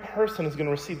 Every person is going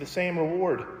to receive the same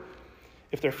reward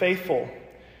if they're faithful.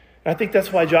 And I think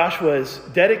that's why Joshua is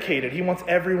dedicated. He wants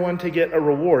everyone to get a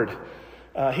reward.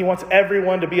 He wants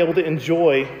everyone to be able to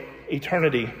enjoy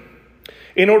eternity.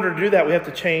 In order to do that, we have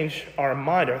to change our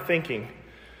mind, our thinking.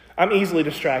 I'm easily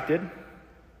distracted.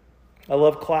 I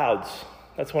love clouds.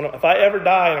 If I ever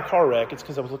die in a car wreck, it's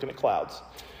because I was looking at clouds.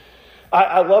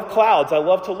 I love clouds. I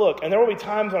love to look. And there will be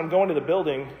times when I'm going to the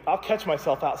building, I'll catch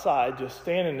myself outside just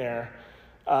standing there.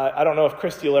 I don't know if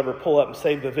Christy will ever pull up and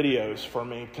save the videos for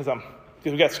me because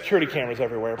we've got security cameras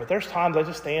everywhere. But there's times I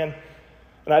just stand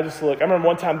and I just look. I remember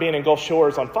one time being in Gulf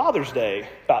Shores on Father's Day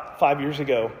about 5 years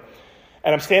ago.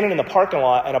 And I'm standing in the parking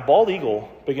lot and a bald eagle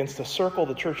begins to circle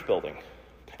the church building.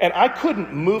 And I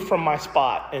couldn't move from my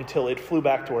spot until it flew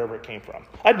back to wherever it came from.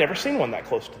 I'd never seen one that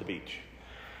close to the beach.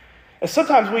 And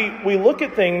sometimes we look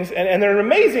at things, and they're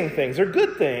amazing things, they're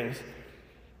good things,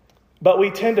 but we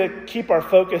tend to keep our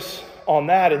focus on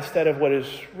that instead of what is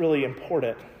really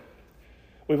important.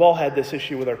 We've all had this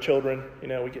issue with our children. We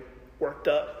get worked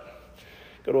up,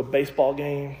 go to a baseball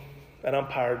game, an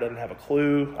umpire doesn't have a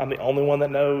clue. I'm the only one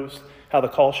that knows how the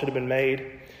call should have been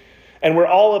made. And we're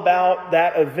all about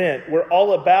that event. We're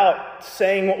all about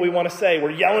saying what we want to say.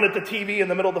 We're yelling at the TV in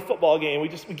the middle of the football game. We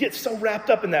get so wrapped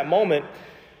up in that moment.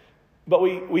 But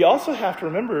we also have to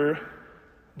remember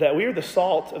that we are the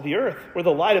salt of the earth. We're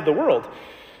the light of the world.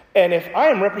 And if I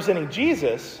am representing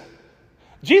Jesus,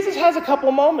 Jesus has a couple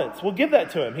of moments. We'll give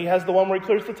that to him. He has the one where he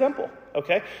clears the temple.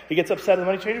 Okay? He gets upset at the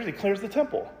money changers. He clears the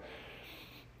temple.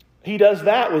 He does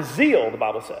that with zeal, the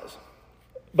Bible says.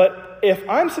 But if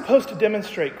I'm supposed to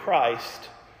demonstrate Christ,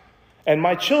 and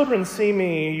my children see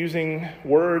me using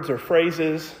words or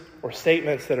phrases or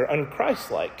statements that are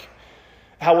un-Christ-like,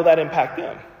 how will that impact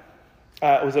them?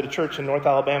 I was at a church in North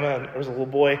Alabama, and there was a little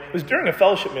boy. It was during a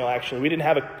fellowship meal, actually. We didn't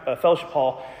have a fellowship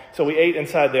hall, so we ate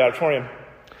inside the auditorium.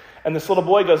 And this little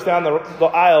boy goes down the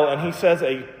aisle, and he says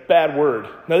a bad word.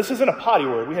 Now, this isn't a potty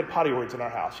word. We had potty words in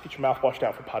our house. You get your mouth washed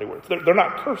out for potty words. They're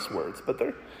not curse words, but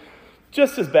they're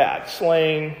just as bad.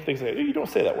 Slang, things like that. You don't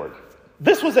say that word.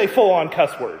 This was a full-on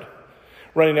cuss word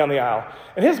running down the aisle.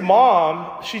 And his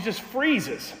mom, she just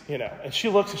freezes, and she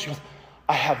looks and she goes,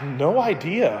 I have no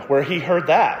idea where he heard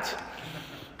that.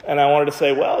 And I wanted to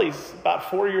say, well, he's about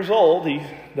 4 years old. He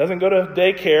doesn't go to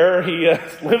daycare. He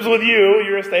lives with you.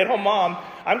 You're a stay-at-home mom.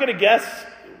 I'm going to guess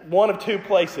one of two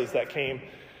places that came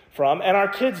from. And our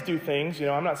kids do things.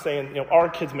 I'm not saying, our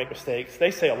kids make mistakes. They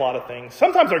say a lot of things.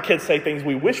 Sometimes our kids say things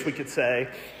we wish we could say.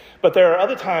 But there are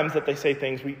other times that they say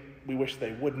things we wish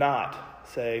they would not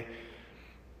say.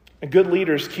 And good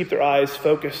leaders keep their eyes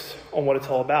focused on what it's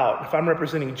all about. If I'm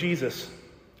representing Jesus,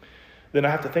 then I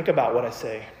have to think about what I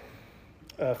say.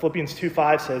 Philippians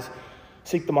 2:5 says,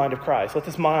 seek the mind of Christ. Let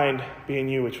this mind be in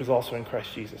you, which was also in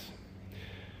Christ Jesus.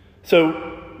 So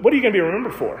what are you going to be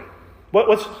remembered for? What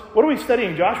are we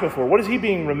studying Joshua for? What is he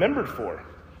being remembered for?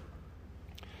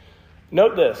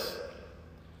 Note this.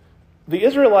 The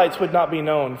Israelites would not be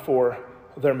known for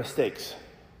their mistakes.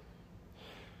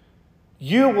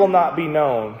 You will not be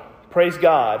known, praise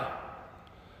God,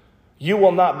 you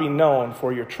will not be known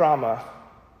for your trauma,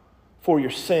 for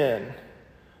your sin,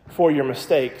 for your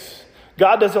mistakes.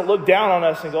 God doesn't look down on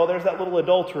us and go, oh, there's that little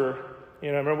adulterer.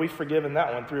 Remember, we've forgiven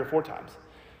that one 3 or 4 times.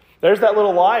 There's that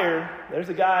little liar. There's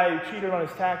the guy who cheated on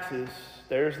his taxes.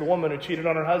 There's the woman who cheated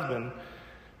on her husband.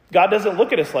 God doesn't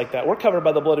look at us like that. We're covered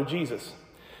by the blood of Jesus.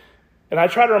 And I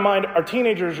try to remind our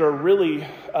teenagers are really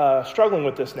struggling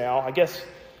with this now. I guess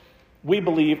we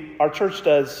believe, our church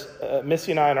does,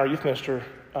 Missy and I and our youth minister,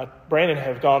 Brandon,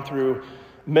 have gone through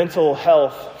mental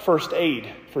health first aid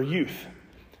for youth,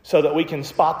 so that we can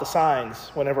spot the signs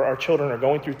whenever our children are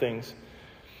going through things.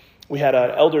 We had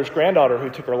an elder's granddaughter who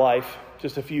took her life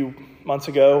just a few months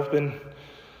ago. It's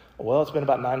been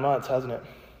about 9 months, hasn't it?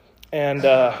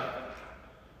 And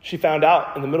she found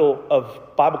out in the middle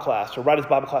of Bible class, or right as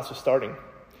Bible class was starting.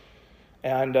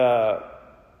 And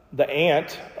the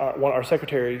aunt, our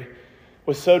secretary,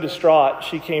 was so distraught,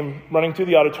 she came running through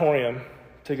the auditorium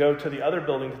to go to the other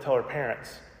building to tell her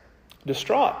parents.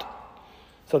 Distraught.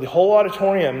 So the whole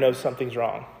auditorium knows something's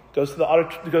wrong. Goes to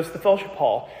the fellowship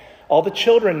hall. All the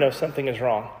children know something is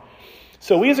wrong.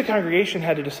 So we as a congregation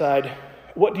had to decide,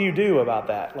 what do you do about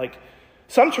that? Like,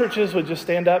 some churches would just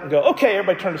stand up and go, okay,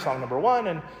 everybody turn to song number 1.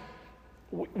 And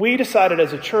we decided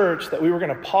as a church that we were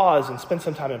going to pause and spend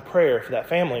some time in prayer for that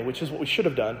family, which is what we should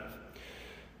have done.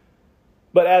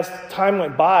 But as time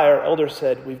went by, our elders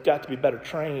said, we've got to be better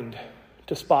trained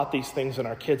to spot these things in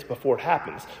our kids before it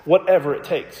happens, whatever it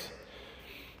takes.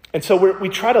 And so we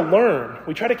try to learn.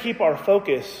 We try to keep our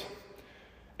focus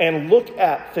and look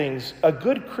at things. A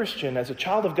good Christian, as a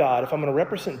child of God, if I'm going to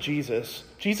represent Jesus,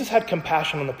 Jesus had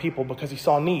compassion on the people because he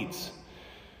saw needs.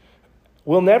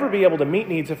 We'll never be able to meet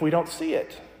needs if we don't see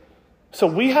it. So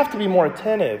we have to be more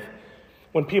attentive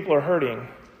when people are hurting.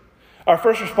 Our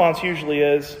first response usually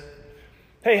is,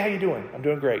 hey, how you doing? I'm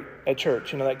doing great. At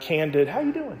church, that candid, how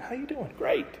you doing? How you doing?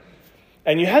 Great.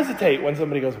 And you hesitate when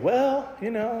somebody goes, well,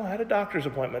 I had a doctor's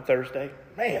appointment Thursday.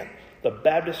 Man, the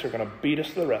Baptists are going to beat us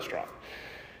to the restaurant.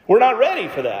 We're not ready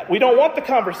for that. We don't want the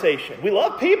conversation. We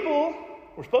love people.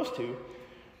 We're supposed to.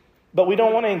 But we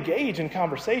don't want to engage in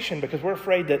conversation because we're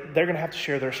afraid that they're going to have to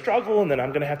share their struggle, and then I'm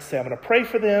going to have to say I'm going to pray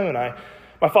for them. And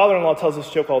my father-in-law tells this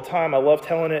joke all the time. I love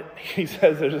telling it. He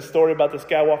says there's a story about this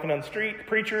guy walking down the street,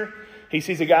 preacher. He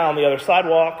sees a guy on the other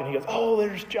sidewalk, and he goes, oh,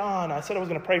 there's John. I said I was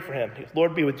going to pray for him. He goes,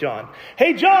 Lord be with John.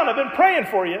 Hey, John, I've been praying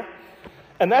for you.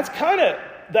 And that's kind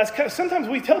of, sometimes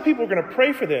we tell people we're going to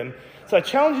pray for them. So I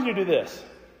challenge you to do this.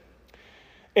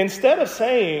 Instead of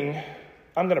saying,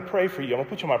 I'm going to pray for you, I'm going to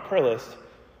put you on my prayer list,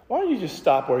 why don't you just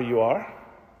stop where you are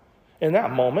in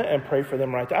that moment and pray for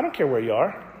them right there? I don't care where you are.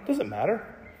 It doesn't matter.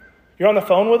 You're on the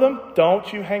phone with them,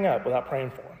 don't you hang up without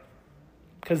praying for them.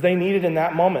 Because they need it in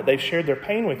that moment. They've shared their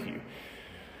pain with you.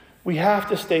 We have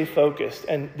to stay focused.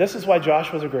 And this is why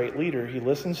Joshua's a great leader. He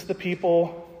listens to the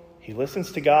people, he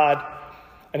listens to God,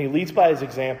 and he leads by his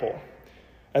example.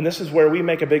 And this is where we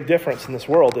make a big difference in this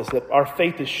world, is that our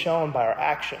faith is shown by our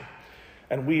action.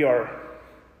 And we are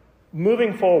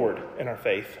moving forward in our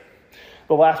faith.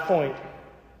 The last point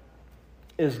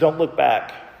is don't look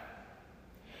back.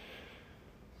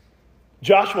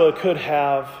 Joshua could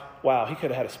have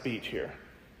had a speech here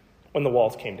when the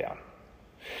walls came down.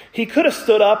 He could have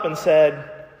stood up and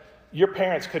said, your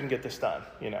parents couldn't get this done,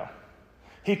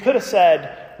 He could have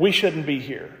said, we shouldn't be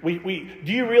here.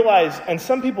 Do you realize, and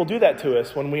some people do that to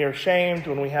us when we are shamed,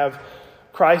 when we have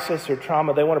crisis or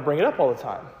trauma, they want to bring it up all the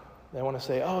time. They want to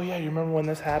say, oh yeah, you remember when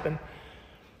this happened?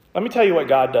 Let me tell you what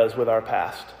God does with our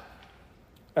past.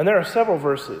 And there are several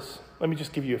verses. Let me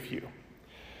just give you a few.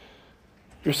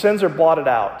 Your sins are blotted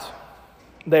out.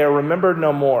 They are remembered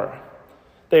no more.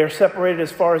 They are separated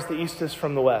as far as the east is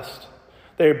from the west.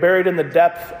 They are buried in the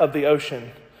depth of the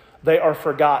ocean. They are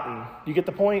forgotten. You get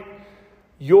the point?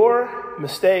 Your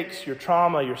mistakes, your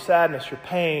trauma, your sadness, your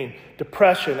pain,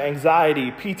 depression,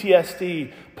 anxiety,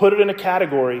 PTSD, put it in a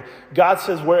category. God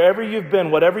says wherever you've been,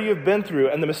 whatever you've been through,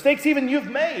 and the mistakes even you've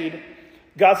made,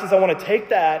 God says, I want to take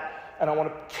that and I want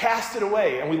to cast it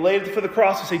away. And we lay it for the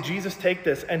cross and say, Jesus, take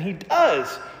this. And he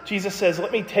does. Jesus says,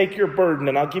 let me take your burden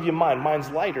and I'll give you mine. Mine's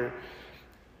lighter.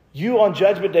 You on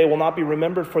Judgment Day will not be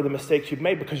remembered for the mistakes you've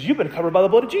made because you've been covered by the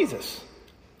blood of Jesus.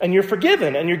 And you're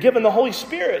forgiven, and you're given the Holy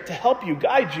Spirit to help you,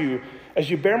 guide you as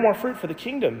you bear more fruit for the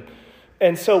kingdom.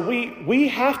 And so we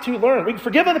have to learn. We can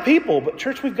forgive other people, but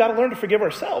church, we've got to learn to forgive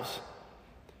ourselves.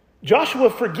 Joshua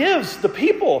forgives the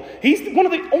people. He's one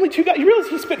of the only two guys. You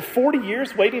realize he spent 40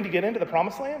 years waiting to get into the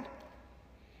promised land?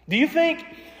 Do you think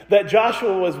that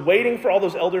Joshua was waiting for all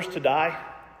those elders to die?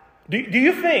 Do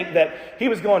you think that he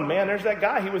was going, man, there's that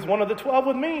guy. He was one of the 12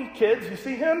 with me, kids. You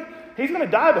see him? He's going to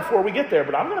die before we get there,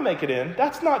 but I'm going to make it in.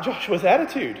 That's not Joshua's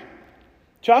attitude.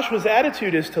 Joshua's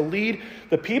attitude is to lead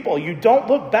the people. You don't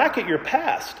look back at your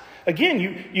past.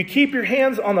 Again, you keep your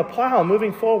hands on the plow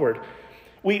moving forward.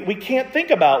 We can't think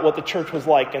about what the church was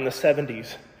like in the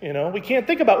 70s. We can't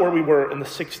think about where we were in the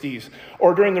 60s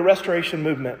or during the Restoration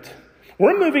movement.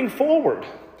 We're moving forward.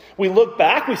 We look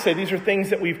back, we say these are things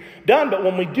that we've done, but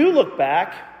when we do look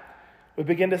back, we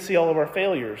begin to see all of our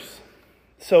failures.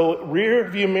 So rear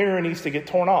view mirror needs to get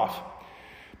torn off.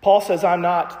 Paul says, I'm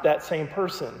not that same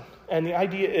person. And the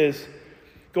idea is,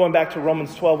 going back to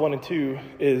Romans 12, 1 and 2,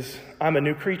 is I'm a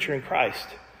new creature in Christ.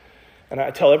 And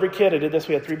I tell every kid, I did this,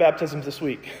 we had 3 baptisms this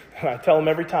week. And I tell them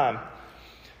every time,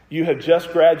 you have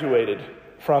just graduated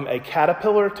from a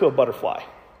caterpillar to a butterfly.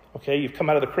 Okay, you've come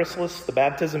out of the chrysalis, the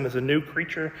baptism is a new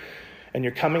creature, and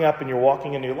you're coming up and you're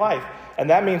walking a new life. And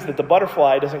that means that the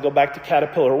butterfly doesn't go back to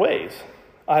caterpillar ways.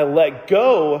 I let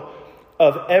go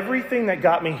of everything that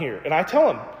got me here. And I tell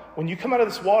them, when you come out of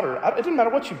this water, it doesn't matter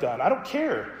what you've done. I don't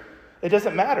care. It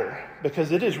doesn't matter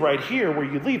because it is right here where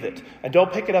you leave it. And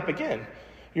don't pick it up again.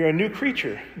 You're a new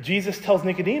creature. Jesus tells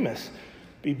Nicodemus,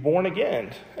 be born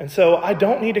again. And so I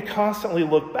don't need to constantly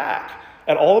look back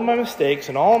at all of my mistakes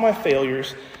and all of my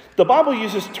failures. The Bible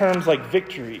uses terms like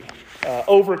victory,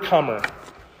 overcomer.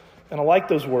 And I like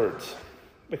those words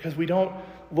because we don't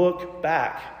look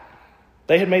back.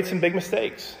 They had made some big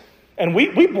mistakes. And we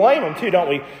blame them too, don't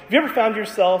we? Have you ever found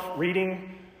yourself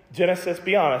reading Genesis?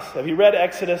 Be honest. Have you read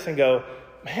Exodus and go,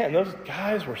 man, those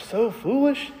guys were so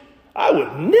foolish? I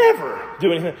would never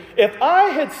do anything. If I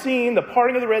had seen the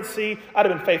parting of the Red Sea, I'd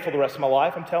have been faithful the rest of my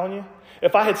life, I'm telling you.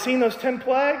 If I had seen those 10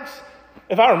 plagues,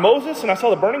 if I were Moses and I saw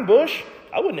the burning bush,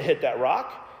 I wouldn't have hit that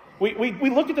rock. We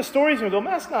look at the stories and we go,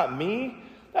 man, that's not me.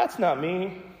 That's not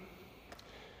me.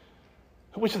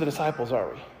 Which of the disciples are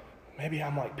we? Maybe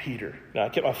I'm like Peter. Now, I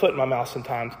get my foot in my mouth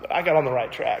sometimes, but I got on the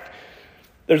right track.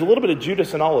 There's a little bit of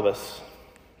Judas in all of us.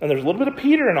 And there's a little bit of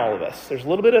Peter in all of us. There's a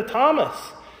little bit of Thomas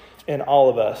in all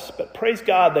of us. But praise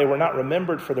God, they were not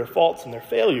remembered for their faults and their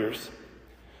failures.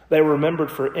 They were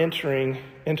remembered for entering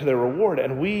into their reward.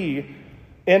 And we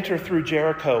enter through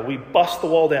Jericho. We bust the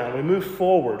wall down. We move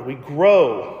forward. We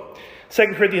grow.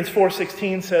 2 Corinthians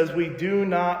 4:16 says we do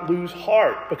not lose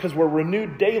heart because we're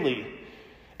renewed daily.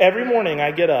 Every morning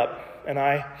I get up and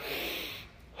I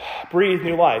breathe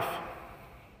new life.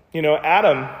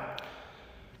 Adam,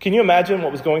 can you imagine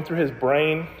what was going through his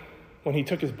brain when he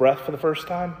took his breath for the first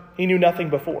time? He knew nothing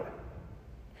before.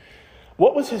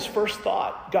 What was his first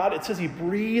thought? God, it says he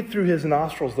breathed through his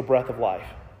nostrils the breath of life.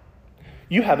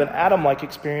 You have an Adam-like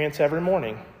experience every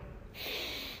morning.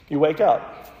 You wake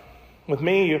up. With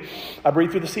me, I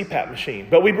breathe through the CPAP machine.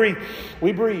 But we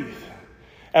breathe.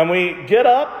 And we get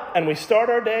up and we start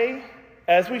our day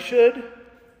as we should.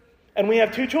 And we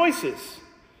have 2 choices.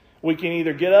 We can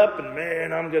either get up and,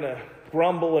 man, I'm going to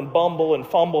grumble and bumble and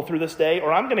fumble through this day,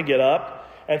 or I'm going to get up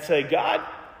and say, God,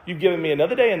 you've given me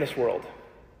another day in this world.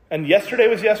 And yesterday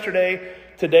was yesterday,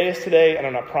 today is today, and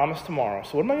I'm not promised tomorrow.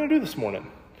 So what am I going to do this morning?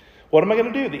 What am I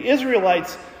going to do? The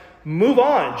Israelites move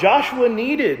on. Joshua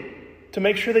needed to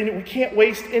make sure we can't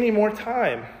waste any more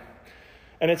time.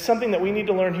 And it's something that we need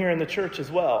to learn here in the church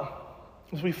as well,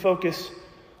 as we focus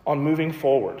on moving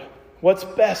forward. What's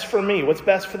best for me? What's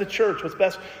best for the church? What's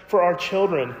best for our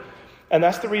children? And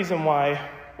that's the reason why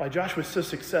Joshua's so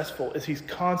successful, is he's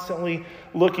constantly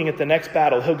looking at the next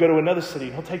battle. He'll go to another city,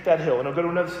 and he'll take that hill, and he'll go to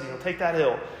another city, and he'll take that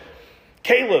hill.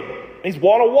 Caleb, he's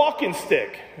on a walking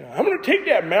stick. I'm going to take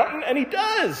that mountain, and he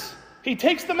does. He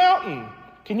takes the mountain.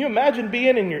 Can you imagine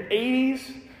being in your 80s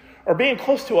or being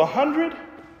close to 100?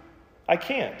 I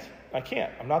can't.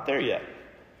 I'm not there yet.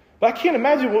 But I can't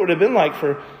imagine what it would have been like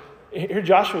for, here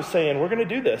Joshua's saying, we're going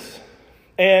to do this.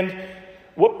 And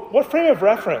what frame of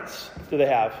reference do they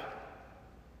have?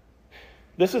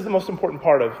 This is the most important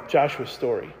part of Joshua's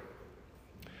story.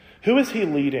 Who is he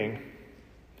leading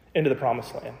into the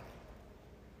promised land?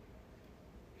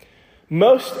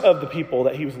 Most of the people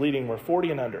that he was leading were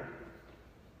 40 and under.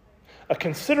 A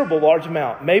considerable large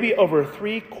amount, maybe over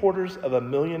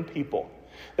 750,000 people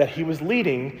that he was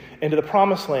leading into the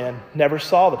promised land never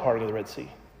saw the parting of the Red Sea.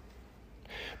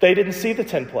 They didn't see the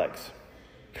 10 plagues.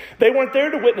 They weren't there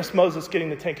to witness Moses getting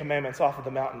the 10 commandments off of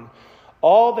the mountain.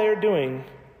 All they're doing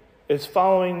is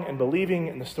following and believing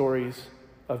in the stories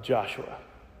of Joshua.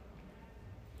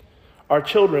 Our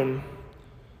children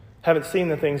haven't seen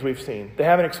the things we've seen. They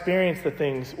haven't experienced the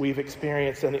things we've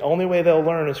experienced, and the only way they'll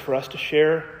learn is for us to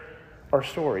share our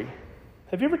story.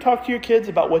 Have you ever talked to your kids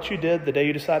about what you did the day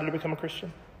you decided to become a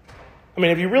Christian? I mean,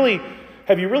 have you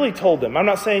really told them? I'm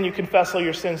not saying you confess all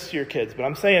your sins to your kids, but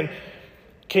I'm saying,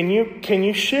 can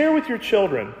you share with your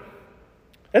children?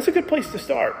 That's a good place to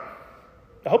start.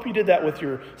 I hope you did that with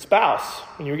your spouse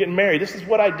when you were getting married. This is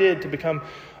what I did to become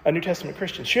a New Testament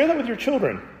Christian. Share that with your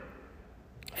children.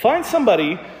 Find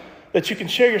somebody that you can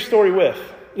share your story with.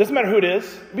 It doesn't matter who it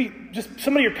is. Be just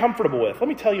somebody you're comfortable with. Let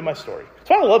me tell you my story.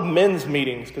 That's why I love men's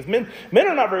meetings, because men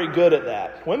are not very good at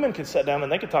that. Women can sit down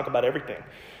and they can talk about everything.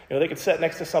 You know, they could sit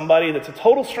next to somebody that's a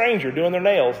total stranger doing their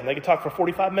nails, and they could talk for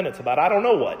 45 minutes about I don't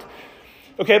know what.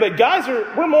 Okay, but guys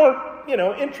we're more,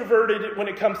 introverted when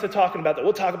it comes to talking about that.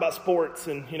 We'll talk about sports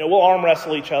and, we'll arm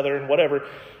wrestle each other and whatever.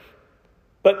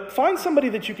 But find somebody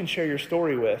that you can share your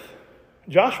story with.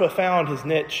 Joshua found his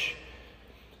niche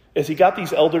as he got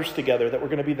these elders together that were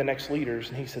going to be the next leaders.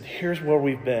 And he said, here's where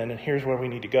we've been and here's where we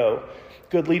need to go.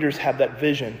 Good leaders have that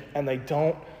vision and they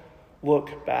don't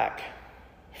look back.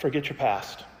 Forget your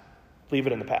past. Leave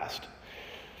it in the past.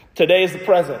 Today is the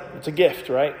present. It's a gift,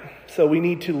 right? So we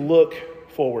need to look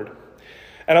forward.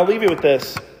 And I'll leave you with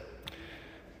this.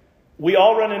 We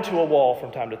all run into a wall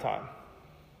from time to time.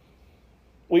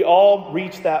 We all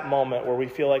reach that moment where we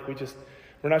feel like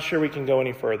we're not sure we can go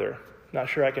any further. Not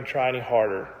sure I can try any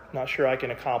harder. Not sure I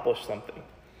can accomplish something.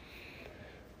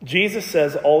 Jesus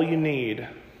says all you need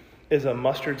is a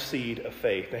mustard seed of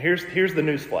faith. Now here's the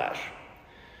news flash.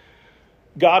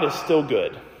 God is still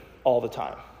good all the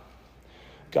time.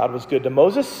 God was good to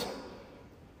Moses.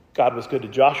 God was good to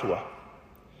Joshua.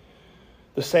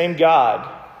 The same God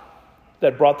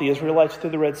that brought the Israelites to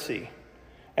the Red Sea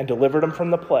and delivered them from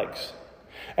the plagues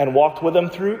and walked with them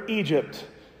through Egypt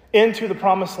into the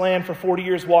promised land for 40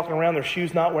 years, walking around, their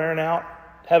shoes not wearing out,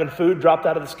 having food dropped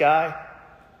out of the sky.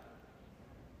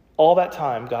 All that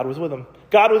time, God was with them.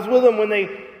 God was with them when they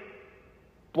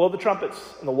blow the trumpets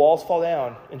and the walls fall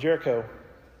down in Jericho.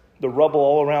 The rubble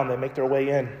all around, they make their way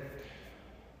in.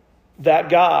 That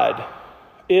God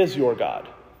is your God.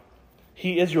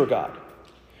 He is your God.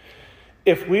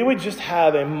 If we would just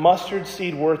have a mustard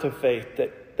seed worth of faith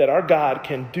that our God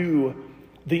can do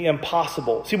the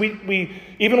impossible. See, we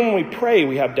even when we pray,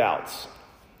 we have doubts.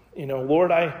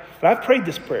 Lord, I've prayed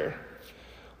this prayer.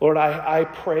 Lord, I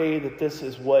pray that this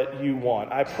is what you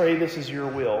want. I pray this is your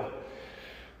will.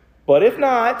 But if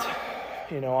not,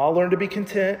 I'll learn to be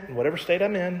content in whatever state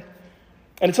I'm in.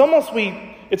 And it's almost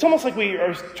like we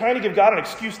are trying to give God an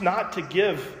excuse not to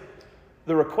give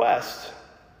the request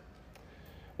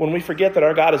when we forget that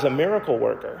our God is a miracle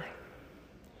worker,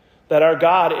 that our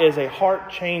God is a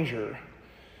heart changer.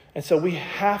 And so we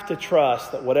have to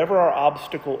trust that whatever our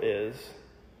obstacle is,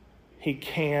 he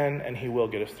can and he will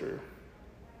get us through.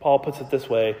 Paul puts it this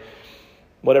way: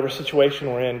 whatever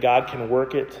situation we're in, God can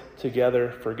work it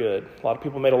together for good. A lot of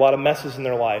people made a lot of messes in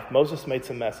their life. Moses made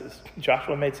some messes.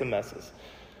 Joshua made some messes.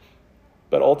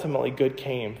 But ultimately, good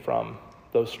came from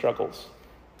those struggles.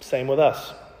 Same with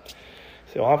us.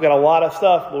 So, I've got a lot of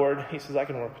stuff, Lord. He says, I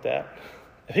can work with that.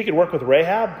 If he could work with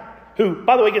Rahab, who,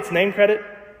 by the way, gets name credit,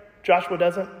 Joshua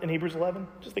doesn't in Hebrews 11.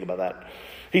 Just think about that.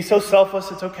 He's so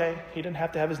selfless, it's okay. He didn't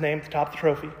have to have his name at the top of the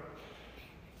trophy.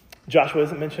 Joshua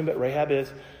isn't mentioned, but Rahab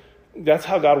is. That's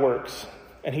how God works.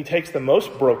 And he takes the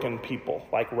most broken people,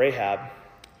 like Rahab,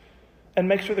 and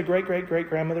makes her the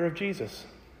great-great-great-grandmother of Jesus.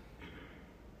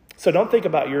 So don't think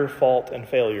about your fault and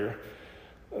failure.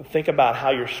 Think about how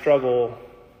your struggle,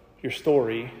 your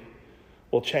story,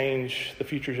 will change the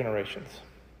future generations.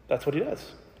 That's what he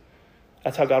does.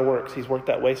 That's how God works. He's worked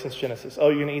that way since Genesis. Oh,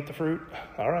 you're going to eat the fruit?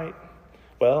 All right.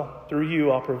 Well, through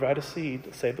you, I'll provide a seed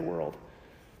to save the world.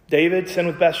 David sinned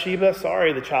with Bathsheba.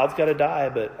 Sorry, the child's got to die,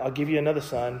 but I'll give you another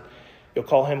son. You'll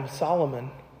call him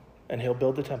Solomon, and he'll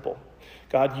build the temple.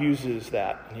 God uses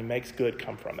that, and he makes good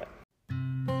come from it.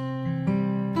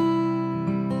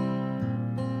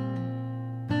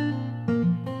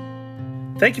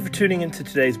 Thank you for tuning into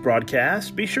today's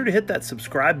broadcast. Be sure to hit that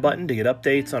subscribe button to get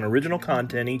updates on original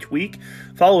content each week.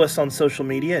 Follow us on social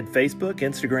media at Facebook,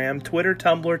 Instagram, Twitter,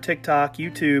 Tumblr, TikTok,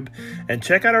 YouTube, and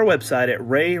check out our website at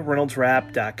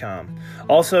rayreynoldsrap.com.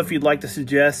 Also, if you'd like to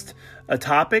suggest a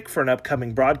topic for an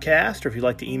upcoming broadcast, or if you'd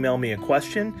like to email me a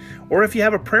question, or if you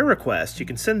have a prayer request, you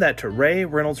can send that to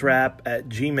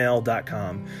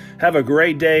rayreynoldsrap@gmail.com. Have a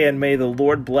great day, and may the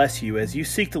Lord bless you as you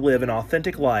seek to live an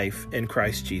authentic life in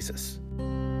Christ Jesus.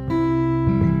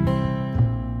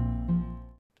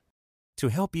 To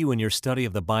help you in your study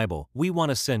of the Bible, we want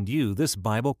to send you this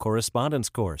Bible correspondence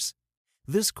course.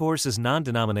 This course is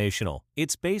non-denominational.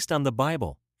 It's based on the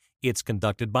Bible. It's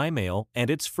conducted by mail, and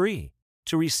it's free.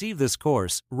 To receive this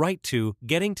course, write to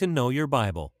Getting to Know Your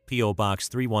Bible, P.O. Box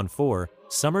 314,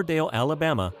 Summerdale,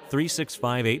 Alabama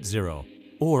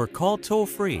 36580, or call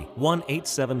toll-free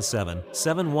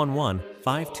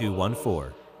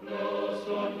 1-877-711-5214.